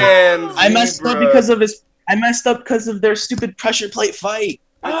 And I messed up because of his. I messed up because of their stupid pressure plate fight.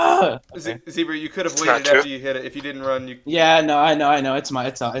 Zebra, you could have waited after you hit it. If you didn't run, you. Yeah, no, I know. It's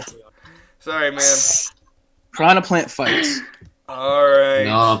Sorry, man. Piranha Plant fights. Alright.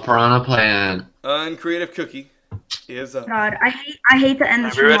 No, Piranha Plant. Uncreative Cookie is up. God, I hate to end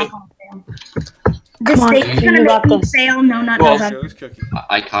this ready? This stage is gonna make me fail. No.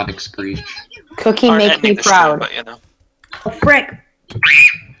 Iconic screech. Cookie, make me proud. Oh, frick.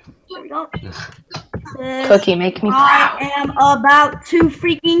 Cookie, make me proud. I am about to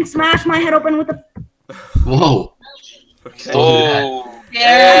freaking smash my head open with a... Whoa. Okay. Oh.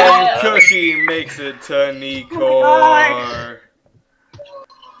 Yeah. And Cookie makes it to Nikor.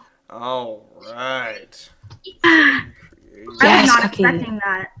 All right. I was not expecting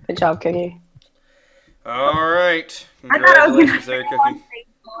that. Good job, Cookie. All right. I thought I was going to there, Cookie.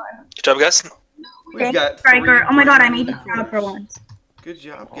 Good job, guys. We've got Striker. Oh my god, I made you proud for once. Good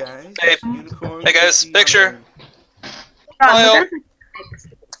job, guys. Hey, Unicorn, hey guys, picture.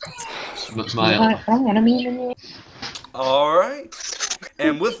 Smile. All right.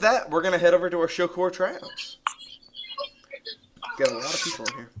 And with that, we're going to head over to our Showcore tryouts. Got a lot of people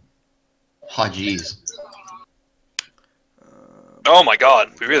in here. Oh, jeez. Oh my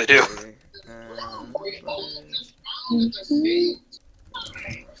god, we really do.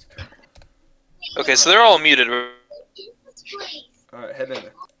 Okay, so they're all muted. Alright, head in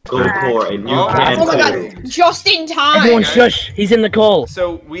there. Go for a new Oh my god, just in time! Everyone shush, he's in the call.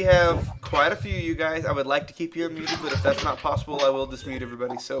 So we have quite a few of you guys. I would like to keep you unmuted, but if that's not possible, I will just mute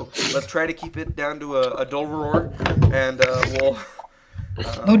everybody. So let's try to keep it down to a dull roar, and we'll...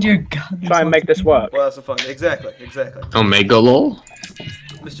 oh dear god. Try and make this work. We'll have some fun. Exactly. Omega lol.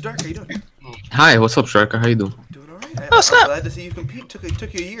 Mr. Dark, how you doing? Hi, what's up, Striker? How you doing? Doing alright. I'm glad to see you compete. Took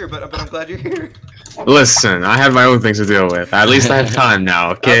you a year, but I'm glad you're here. Listen, I have my own things to deal with. At least I have time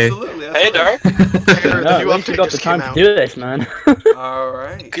now, okay? Absolutely. Hey, Dark. No, we got the time to do this, man. All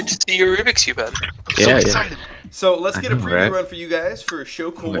right. Good to see your Rubik's Cube, Ben. Yeah, yeah. So let's get a preview right? run for you guys for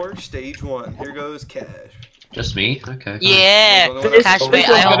Show Core Stage 1. Here goes Cash. Just me? Okay. Yeah. Cash, wait,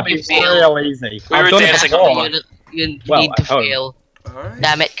 I hope you fail. Easy. We were dancing on the You need Well, to I hope. fail. Alright.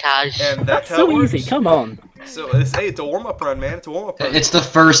 Damn it, Cash. And that's how So it works. easy, come on. So it's a warm-up run, man. It's a warm-up run. It's the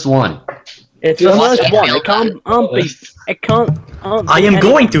first one. It's the first one. It can't be. It can't. I am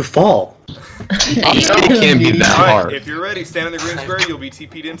going to fall. It can't be that Alright, hard. if you're ready, stand in the green square. You'll be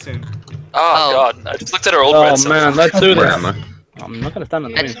TP'd in soon. Oh, God. I just looked at our old Oh red stuff. man, let's do Where this. am I? I'm not gonna stand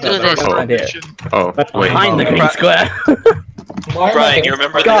on the green Let's square. do this. Behind it. Oh, wait. Behind the green square. Brian, you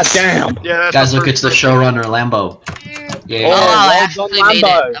remember God this? damn. Yeah, that's Guys, the look, it's the first showrunner Lambo. Yeah. Oh, I well actually done, made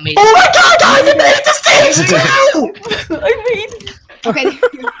Lambo. it. I mean, Oh my God, guys, I made it to stage 2! I mean. Okay.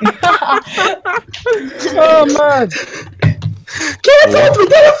 Oh man. Cancelled! We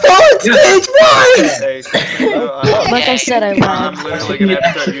did a fall in stage 1! Like I said, I I'm lagged. literally gonna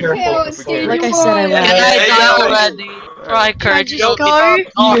have to start using full if we can. Like I said, I can lagged. I die already? Striker, just go?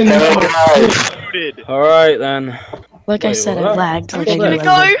 Alright then. Like I Wait, said, I what? lagged. Like What's I that? knew Go!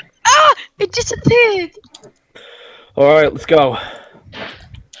 I would. Ah! It disappeared! Alright, let's go.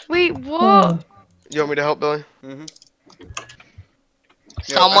 Wait, what? You want me to help, Billy? Mm-hmm.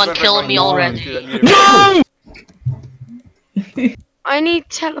 Someone killed me already. No! I need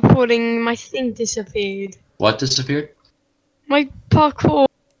teleporting. My thing disappeared. What disappeared? My parkour.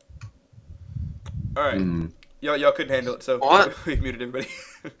 Alright. Hmm. Y'all couldn't handle it, so What? we muted everybody.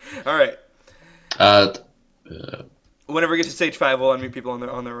 Alright. Uh, Whenever we get to stage 5, we'll unmute people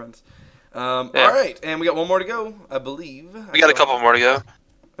on their runs. Yeah. Alright, and we got one more to go, I believe. We got a couple more to go.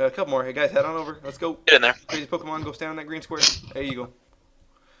 A couple more. Hey guys, head on over. Let's go. Get in there. Crazy Pokemon, go stand on that green square. There you go.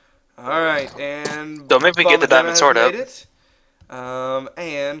 Alright, and Don't make me get the diamond sword made out. it.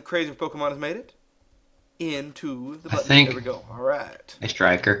 And Crazy Pokemon has made it into the I button. think- There we go. Alright. hey,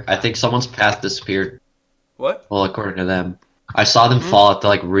 Striker. I think someone's path disappeared. What? Well, according to them. I saw them fall at the,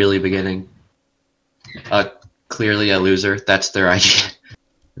 like, really beginning. Clearly a loser. That's their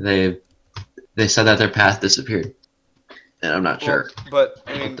idea. They said that their path disappeared. And I'm not sure But,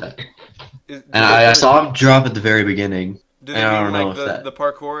 I mean... about that. Is, And I saw him drop at the very beginning. do and they I mean don't know like if that... the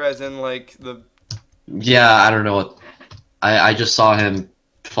parkour as in like the... Yeah, I don't know what... I just saw him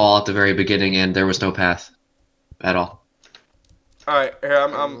fall at the very beginning and there was no path. At all. Alright, here,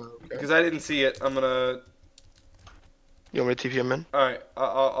 I'm... Because I didn't see it, I'm gonna... You want me to TP him in? Alright,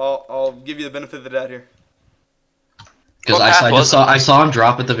 I'll give you the benefit of the doubt here. Because What path was it? I saw him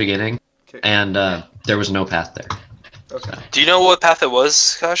drop at the beginning, Okay. and there was no path there. Okay. Do you know what path it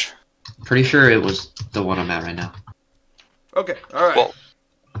was, Kosh? Pretty sure it was the one I'm at right now. Okay, alright. Well,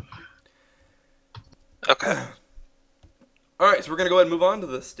 okay. Alright, so we're gonna go ahead and move on to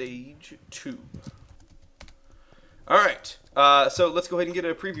the stage 2. Alright, so let's go ahead and get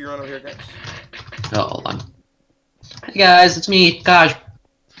a preview run over here, guys. Oh, hold on. Hey guys, it's me, Gosh.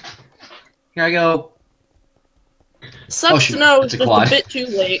 Here I go. Sucks shoot, to know it's it's a just quad. a bit too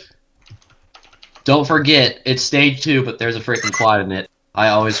late. Don't forget, it's stage 2, but there's a freaking quad in it. I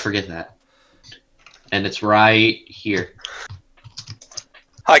always forget that. And it's right here.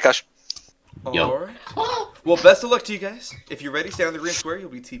 Hi, Kosh. Yo. Alright. Well, best of luck to you guys. If you're ready, stand on the green square, you'll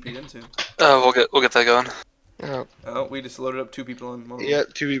be TP'd in soon. We'll get that going. Oh, Oh, we just loaded up 2 people on one. yeah,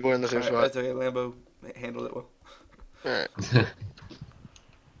 2 people in the same Alright, spot. that's okay, Lambo handled it well. Alright.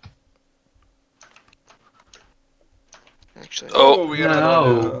 Actually, Oh, we got no.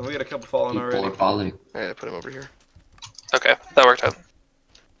 another one. We got a couple falling People already. are falling. I gotta put him over here. Okay, that worked out.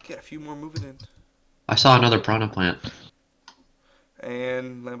 Got a few more moving in. I saw another piranha plant.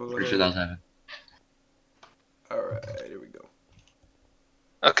 And Lambo go Pretty sure that was heaven. Alright, here we go.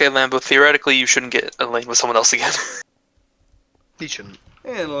 Okay, Lambo, theoretically you shouldn't get a lane with someone else again. He shouldn't.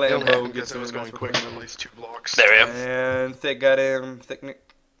 And Yeah, Lambo because gets it was in the going nice quick quick. in at least 2 blocks. There we go. And Thick got him. Thick Nick.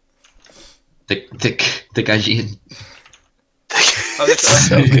 Thick Ajin. I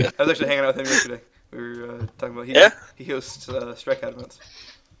was actually hanging out with him yesterday. We were talking about he hosts Strikeout events,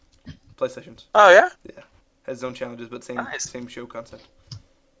 PlayStations. Oh yeah. Yeah, has his own challenges, but same show concept.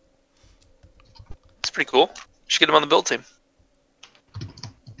 It's pretty cool. You should get him on the build team.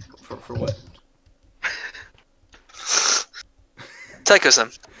 For what? Tycho-san.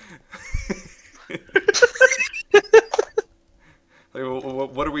 Like,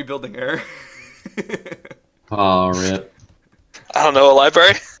 what are we building, Air? Oh, rip. I don't know, a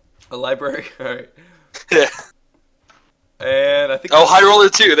library? A library? Alright. Yeah. And I think... Oh, High Roller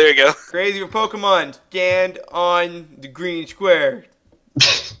 2, there you go. Crazy for Pokemon, stand on the green square.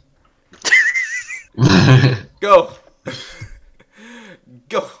 Go.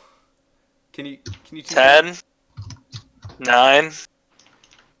 Go. Can you 10, 9,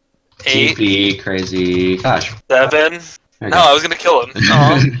 8, TP, crazy. Gosh. 7. There you No, go. I was gonna kill him.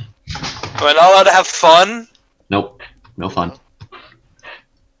 Am I not allowed to have fun? Nope. No fun.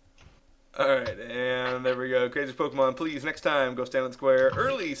 Alright, and there we go. Crazy Pokemon, please, next time, go stand on the square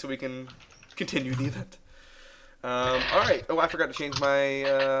early so we can continue the event. Alright. Oh, I forgot to change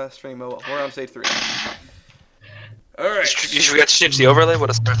my stream. Oh, well. We're on stage 3. Alright. You forgot to change the overlay? What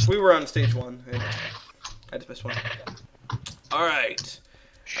a stretch. We were on stage 1. And I just missed one. Alright.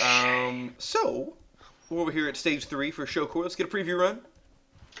 So, we're over here at stage 3 for Showcore. Let's get a preview run.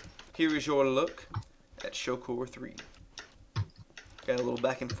 Here is your look at Showcore 3. Got a little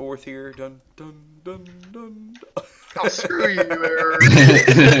back and forth here. Dun, dun, dun, dun. Oh, screw you, Aaron.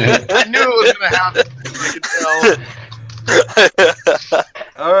 I knew it was going to happen. I could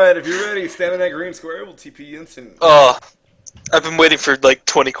tell. Alright, if you're ready, stand in that green square. We'll TP you instant. Oh, I've been waiting for like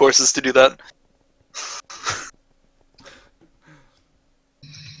 20 courses to do that.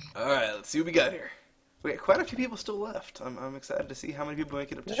 Alright, let's see what we got here. We got quite a few people still left. I'm excited to see how many people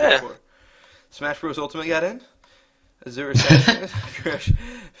make it up to Yeah. Showcore. Smash Bros. Ultimate got in. Azure Assassin. Crash.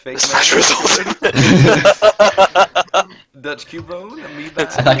 Fake Smash Bros. Ultimate. Dutch Cubone. Amoeba. I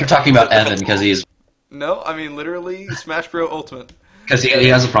thought you were talking about Evan because he's No, I mean literally Smash Bros. Ultimate. because he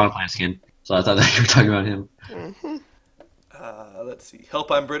has a prawn plant skin. So I thought that you were talking about him. Let's see.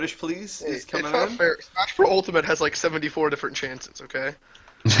 Help, I'm British, please. Is It's coming not in. fair. Smash Bros. Ultimate has like 74 different chances, okay?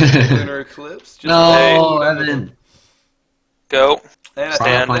 Lunar Eclipse. Just No, Evan. Go. And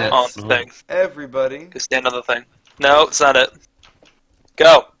Stand on plants. the thing. everybody. Go stand on the thing. No, it's not it.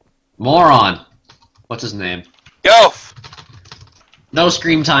 Go. Moron. What's his name? Go. No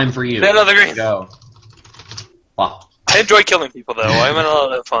scream time for you. Stand on the green. Go. Wow. I enjoy killing people though. I'm in a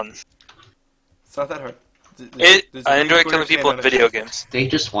lot of fun. It's not that hard. I enjoy killing people in video games. They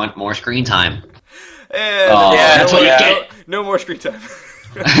just want more screen time. And Oh, yeah, that's what you get. No more screen time.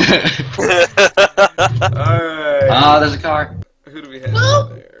 Ah, Alright. there's a car. Who do we have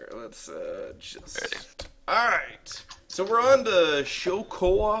there? Let's just. Alright. So we're on to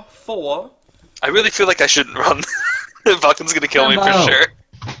Showcore 4. I really feel like I shouldn't run. Falcon's gonna kill me for No. sure.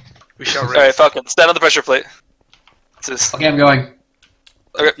 We shall race. Alright, Falcon, stand on the pressure plate. Okay, I'm going.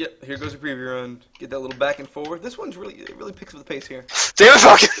 Okay. Yep, here goes the preview run. Get that little back and forward. This one's it really picks up the pace here. Damn it,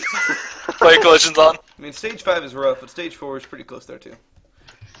 Falcon! Player collision's on. I mean, stage 5 is rough, but stage 4 is pretty close there, too.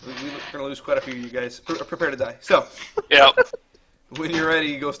 We're going to lose quite a few of you guys. Prepare to die. So, Yeah. when you're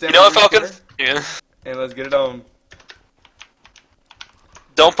ready, go stand You know on what, the Falcon? green square, Yeah. and let's get it on.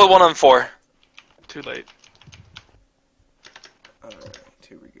 Don't put one on 4. Too late. Alright,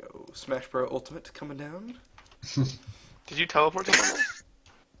 here we go. Smash Bros. Ultimate coming down. Did you teleport to someone?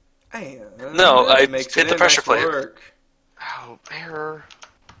 And No, I makes hit it the in. pressure Nice plate. work. Oh, error.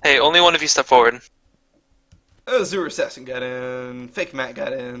 Hey, only one of you step forward. Azure Assassin got in. Fake Matt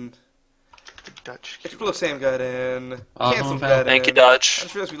got in. Dutch. Explode Sam got in. Oh, Cancelled okay. got in. Thank you, Dutch. I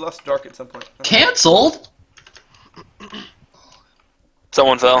just realized we lost Dark at some point. Cancelled?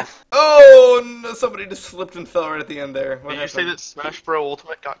 Someone fell. Oh, no, somebody just slipped and fell right at the end there. What Did you say happened? that Smash Bros.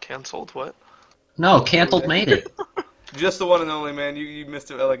 Ultimate got cancelled? What? No, cancelled made it. Just the one and only, man. You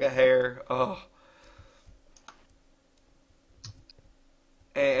missed it like a hair. Oh.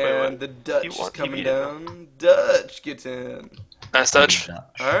 And the Dutch is coming down. Dutch gets in. Nice touch.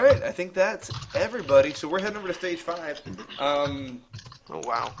 Alright, I think that's everybody. So we're heading over to stage 5. Oh,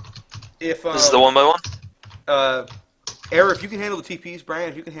 wow. If This is the 1x1? Eric, if you can handle the TPs, Brian,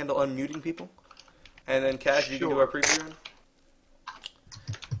 if you can handle unmuting people. And then Cash, you can do our preview run.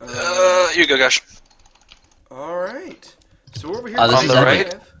 You go, Gosh. Alright. So we're over here Oh, for this stage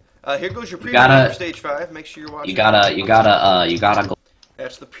is epic. 5. Here goes your preview gotta- run for stage 5. Make sure you're watching. You gotta go.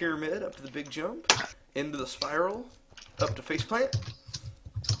 That's the pyramid, up to the big jump, into the spiral, up to faceplant,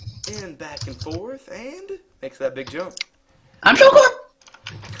 and back and forth, and makes that big jump. I'm Showcore!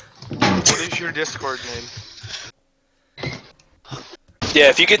 What is your Discord name? Yeah,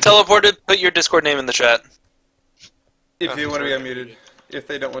 if you get teleported, put your Discord name in the chat. If you want to be unmuted. If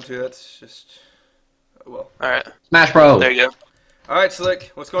they don't want to, that's just... well. Alright. Smash Bro! There you go. Alright,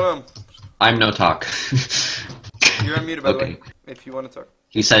 Slick, what's going on? I'm no talk. You're unmuted, by the Okay. way, if you want to talk.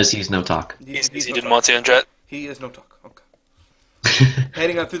 He says he's no talk. He no didn't talk. want to in chat. He is no talk. Okay.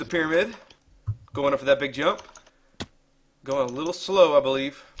 Heading up through the pyramid, going up for that big jump. Going a little slow, I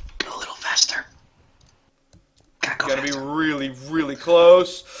believe. Go a little faster. Gotta be really, really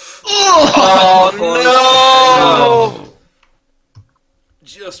close. Oh, no!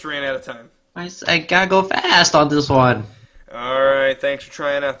 Just ran out of time. I gotta go fast on this one. All right, thanks for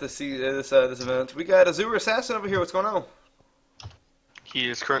trying out this event. We got Azure Assassin over here. What's going on? He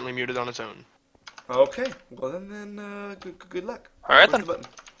is currently muted on his own. Okay. Well then, good luck. All right Push then. the button.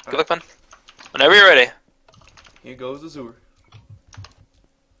 Good luck, man. Whenever you're ready. Here goes Azure.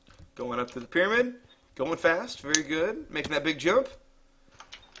 Going up to the pyramid. Going fast. Very good. Making that big jump.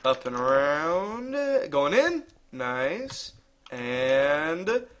 Up and around. Going in. Nice.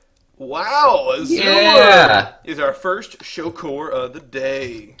 And wow, Azure is our first show core of the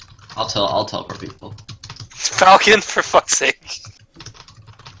day. I'll tell for people. Falcon, for fuck's sake.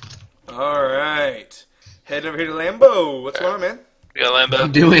 All right. Heading over here to Lambo. What's going on, man? We got Lambo. What are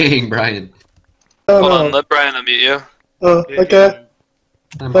you doing, Brian? Hold on, let Brian unmute you. Okay.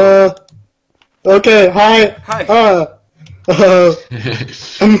 Okay, hi. Hi. I'm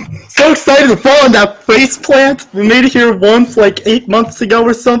so excited to fall on that face plant. We made it here once, like 8 months ago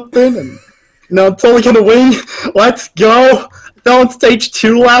or something, and I'm totally gonna win. Let's go. Fell on stage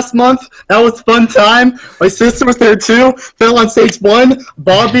 2 last month. That was a fun time. My sister was there too. Fell on stage 1.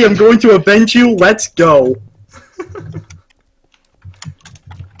 Bobby, I'm going to avenge you. Let's go.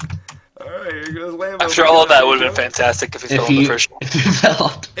 Alright, here goes Lambo. I'm sure all of that would have been fantastic if he fell on the first one.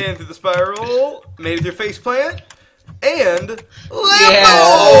 Into the spiral. Made it through face plant. And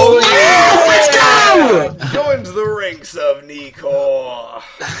Lambo! Yes, let's go! Joins the ranks of Nikor.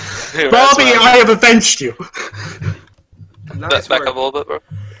 Bobby, I have avenged you. Nice back work. up a little bit, bro.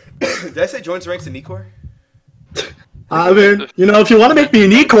 Did I say joins the ranks of Nikor? I mean, if you want to make me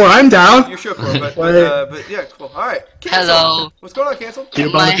an E-core, I'm down. You're sure, but yeah, cool. Alright. Hello. What's going on, Cancel?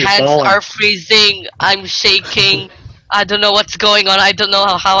 My hands are freezing. I'm shaking. I don't know what's going on. I don't know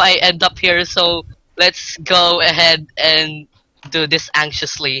how I end up here, so let's go ahead and do this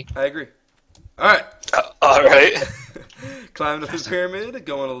anxiously. I agree. Alright. Alright. Climbing up the pyramid,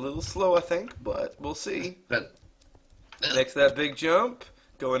 going a little slow, I think, but we'll see. Next to that big jump,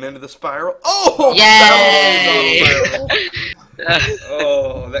 going into the spiral. Oh! Yay!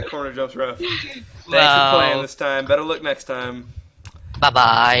 Oh, that corner jump's rough. Thanks for playing this time. Better luck next time.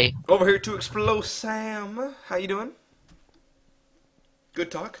 Bye-bye. Over here to Explode Sam. How you doing? Good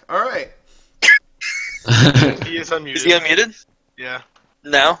talk. Alright. He is unmuted. Is he unmuted? Yeah.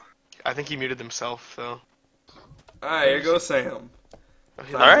 No? I think he muted himself, though. Alright, here goes Sam.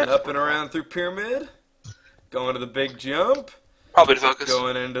 Alright. Up and around through pyramid. Going to the big jump. Probably to focus.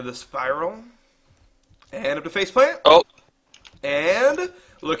 Going into the spiral. And up to face plant. Oh. And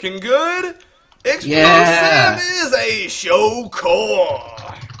looking good. Explode Yeah. Sam is a show core.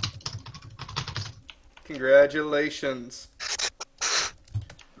 Congratulations.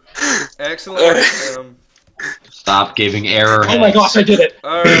 Excellent. Stop giving error. Oh my gosh, I did it.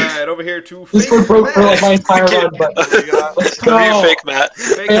 Alright, over here to This fake broke for like Matt. my entire run, but let's go. Fake Matt.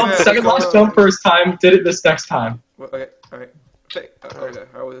 Fake Failed Matt, second what's last going on? jump first time, did it this next time. Okay, alright. Fake. Okay,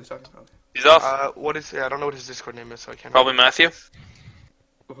 how was I talking about? He's off. What is? I don't know what his Discord name is, so I can't. Probably Matthew.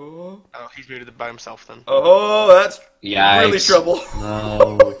 Oh, he's muted by himself then. oh that's Yikes. really trouble.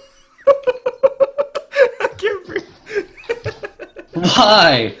 No. I can't breathe.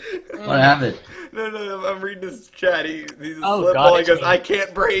 Why? What happened? No, I'm reading this chat. He's Oh, slip God, ball. He it's goes, me. I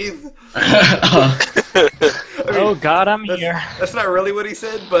can't breathe. Oh God, I'm here. That's not really what he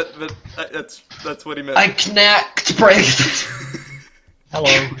said, but that's what he meant. I connect break. Hello.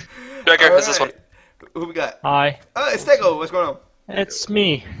 Jacker, who's this one? Who we got? Hi. It's Tego. What's going on? It's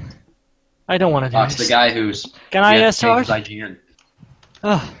me. I don't want to do Watch this. the guy who's. Can I start? start? IGN.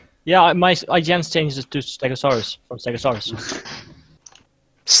 Yeah, my IGN changes to Stegosaurus from Stegosaurus.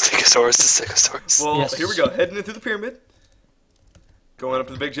 Stegosaurus to Stegosaurus. Well, Yes. here we go. Heading into the pyramid. Going up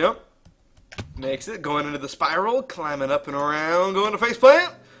to the big jump. Makes it. Going into the spiral. Climbing up and around. Going to face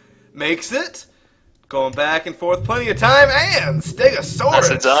plant. Makes it. Going back and forth plenty of time. And Stegosaurus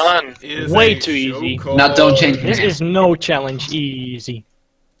That's done. is Way a too easy. show Now don't change This hands. is no challenge. Easy.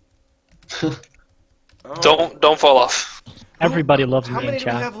 Don't fall off. Everybody loves How me many in do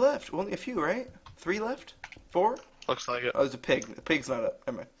we chat. have left? Only a few, right? 3 left? 4? Looks like it. Oh, there's a pig. The pig's not up.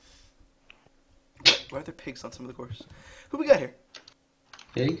 Never mind. Why are there pigs on some of the courses? Who we got here?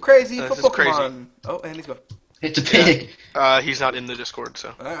 Pig? Crazy This for is Pokemon. Oh, and he's gone. It's a pig. He's not in the Discord,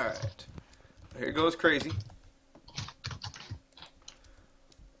 so. Alright. Here goes Crazy.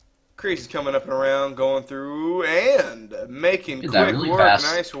 Crazy's coming up and around, going through, and making Did that quick really work. fast.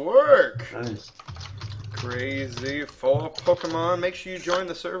 Nice work. Nice. Crazy for Pokemon. Make sure you join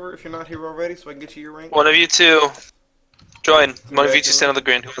the server if you're not here already so I can get you your rank. One of you two join. One of you two stand on the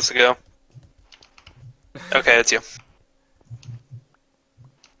green. Who wants to go? Okay, that's you.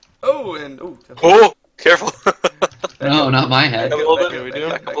 Oh, and Oh, careful. No, not my head. Back up a little bit.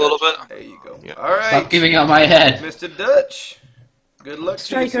 Back up a little bit. There you go. Yeah. All right. Stop giving out my head. Mr. Dutch. Good luck to you,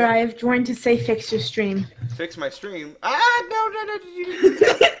 Striker, sir. I have joined to say fix your stream. Fix my stream. Ah, no. You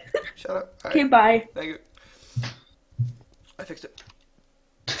shut up. All Okay, right. bye. Thank you. I fixed it.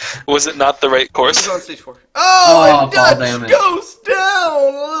 Was it not the right course? It's on stage 4. Oh, and ball Dutch damage. goes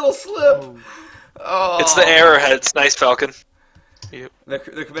down. A little slip. Oh. It's the error heads. Nice, Falcon. Yep. They're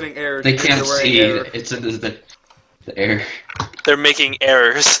committing errors. They because can't they're wearing see. error. It's in the air. They're making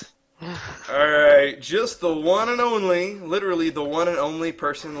errors. Alright, just the one and only, literally the one and only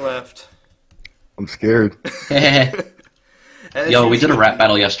person left. I'm scared. Yo, we did a rap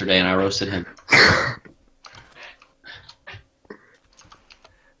battle yesterday and I roasted him.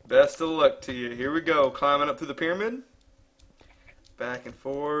 Best of luck to you. Here we go. Climbing up through the pyramid. Back and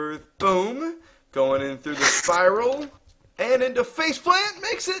forth. Boom. Going in through the spiral. And into faceplant.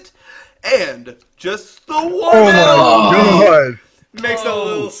 Makes it. And just the one. Oh my god. Makes a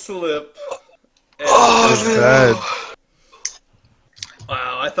little slip. That's bad.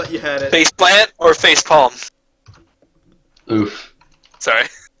 Wow, I thought you had it. Face plant or face palm? Oof. Sorry.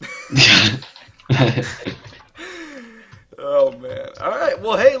 Oh man. Alright,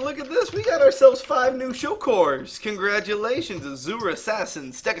 well hey, look at this. We got ourselves 5 new show cores. Congratulations, Azura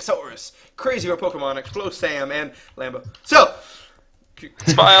Assassin, Stegosaurus, Crazy Our Pokemon, Explode Sam, and Lambo. So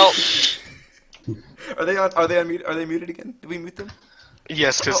Smile. Are they muted again? Did we mute them?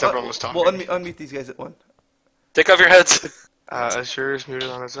 Yes, because everyone was talking. Well, unmute these guys at one. Take off your heads. Azure is muted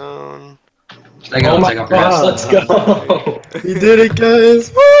on his own. Oh my god, let's go. You did it,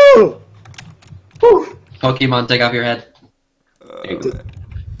 guys. Woo! Woo! Pokemon, take off your head.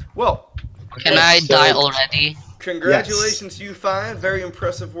 Well, Can I die already? congratulations to you 5. Very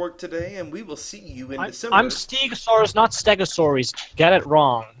impressive work today, and we will see you in December. I'm Stegosaurus, not Stegosaurus. Get it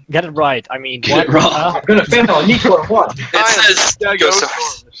wrong. Get it right. I mean, Get it wrong. I'm gonna fail on each one. What? It says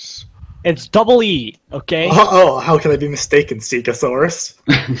Stegosaurus. It's double E, okay? Oh, how can I be mistaken, Stegosaurus?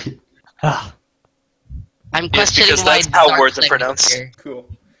 I'm Yes, questioning because why that's how Dark words are Link is pronounced. here. Cool.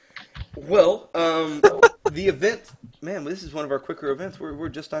 Well, the event, man, this is one of our quicker events. We're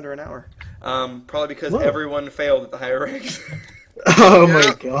just under an hour. Probably because everyone failed at the higher ranks. Oh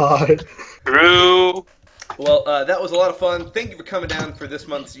my god. True. Well, that was a lot of fun. Thank you for coming down for this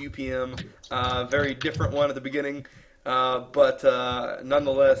month's UPM. Very different one at the beginning, but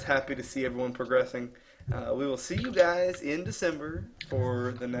nonetheless, happy to see everyone progressing. We will see you guys in December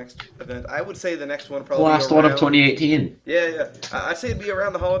for the next event. I would say the next one probably Last one of 2018. Yeah. I'd say it'd be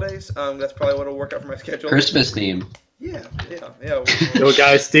around the holidays. That's probably what will work out for my schedule. Christmas theme. Yeah. Yo,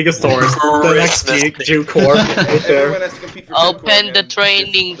 guys, Stegosaurus, the next Jew Corps right there. Everyone has to compete for Open the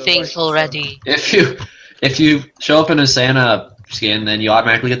training things already. If you show up in a Santa skin, then you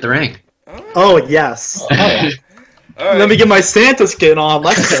automatically get the rank. Oh, yes. All right. Let me get my Santa skin on.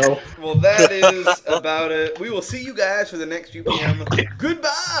 Let's go. Well, that is about it. We will see you guys for the next UPM.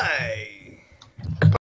 Goodbye!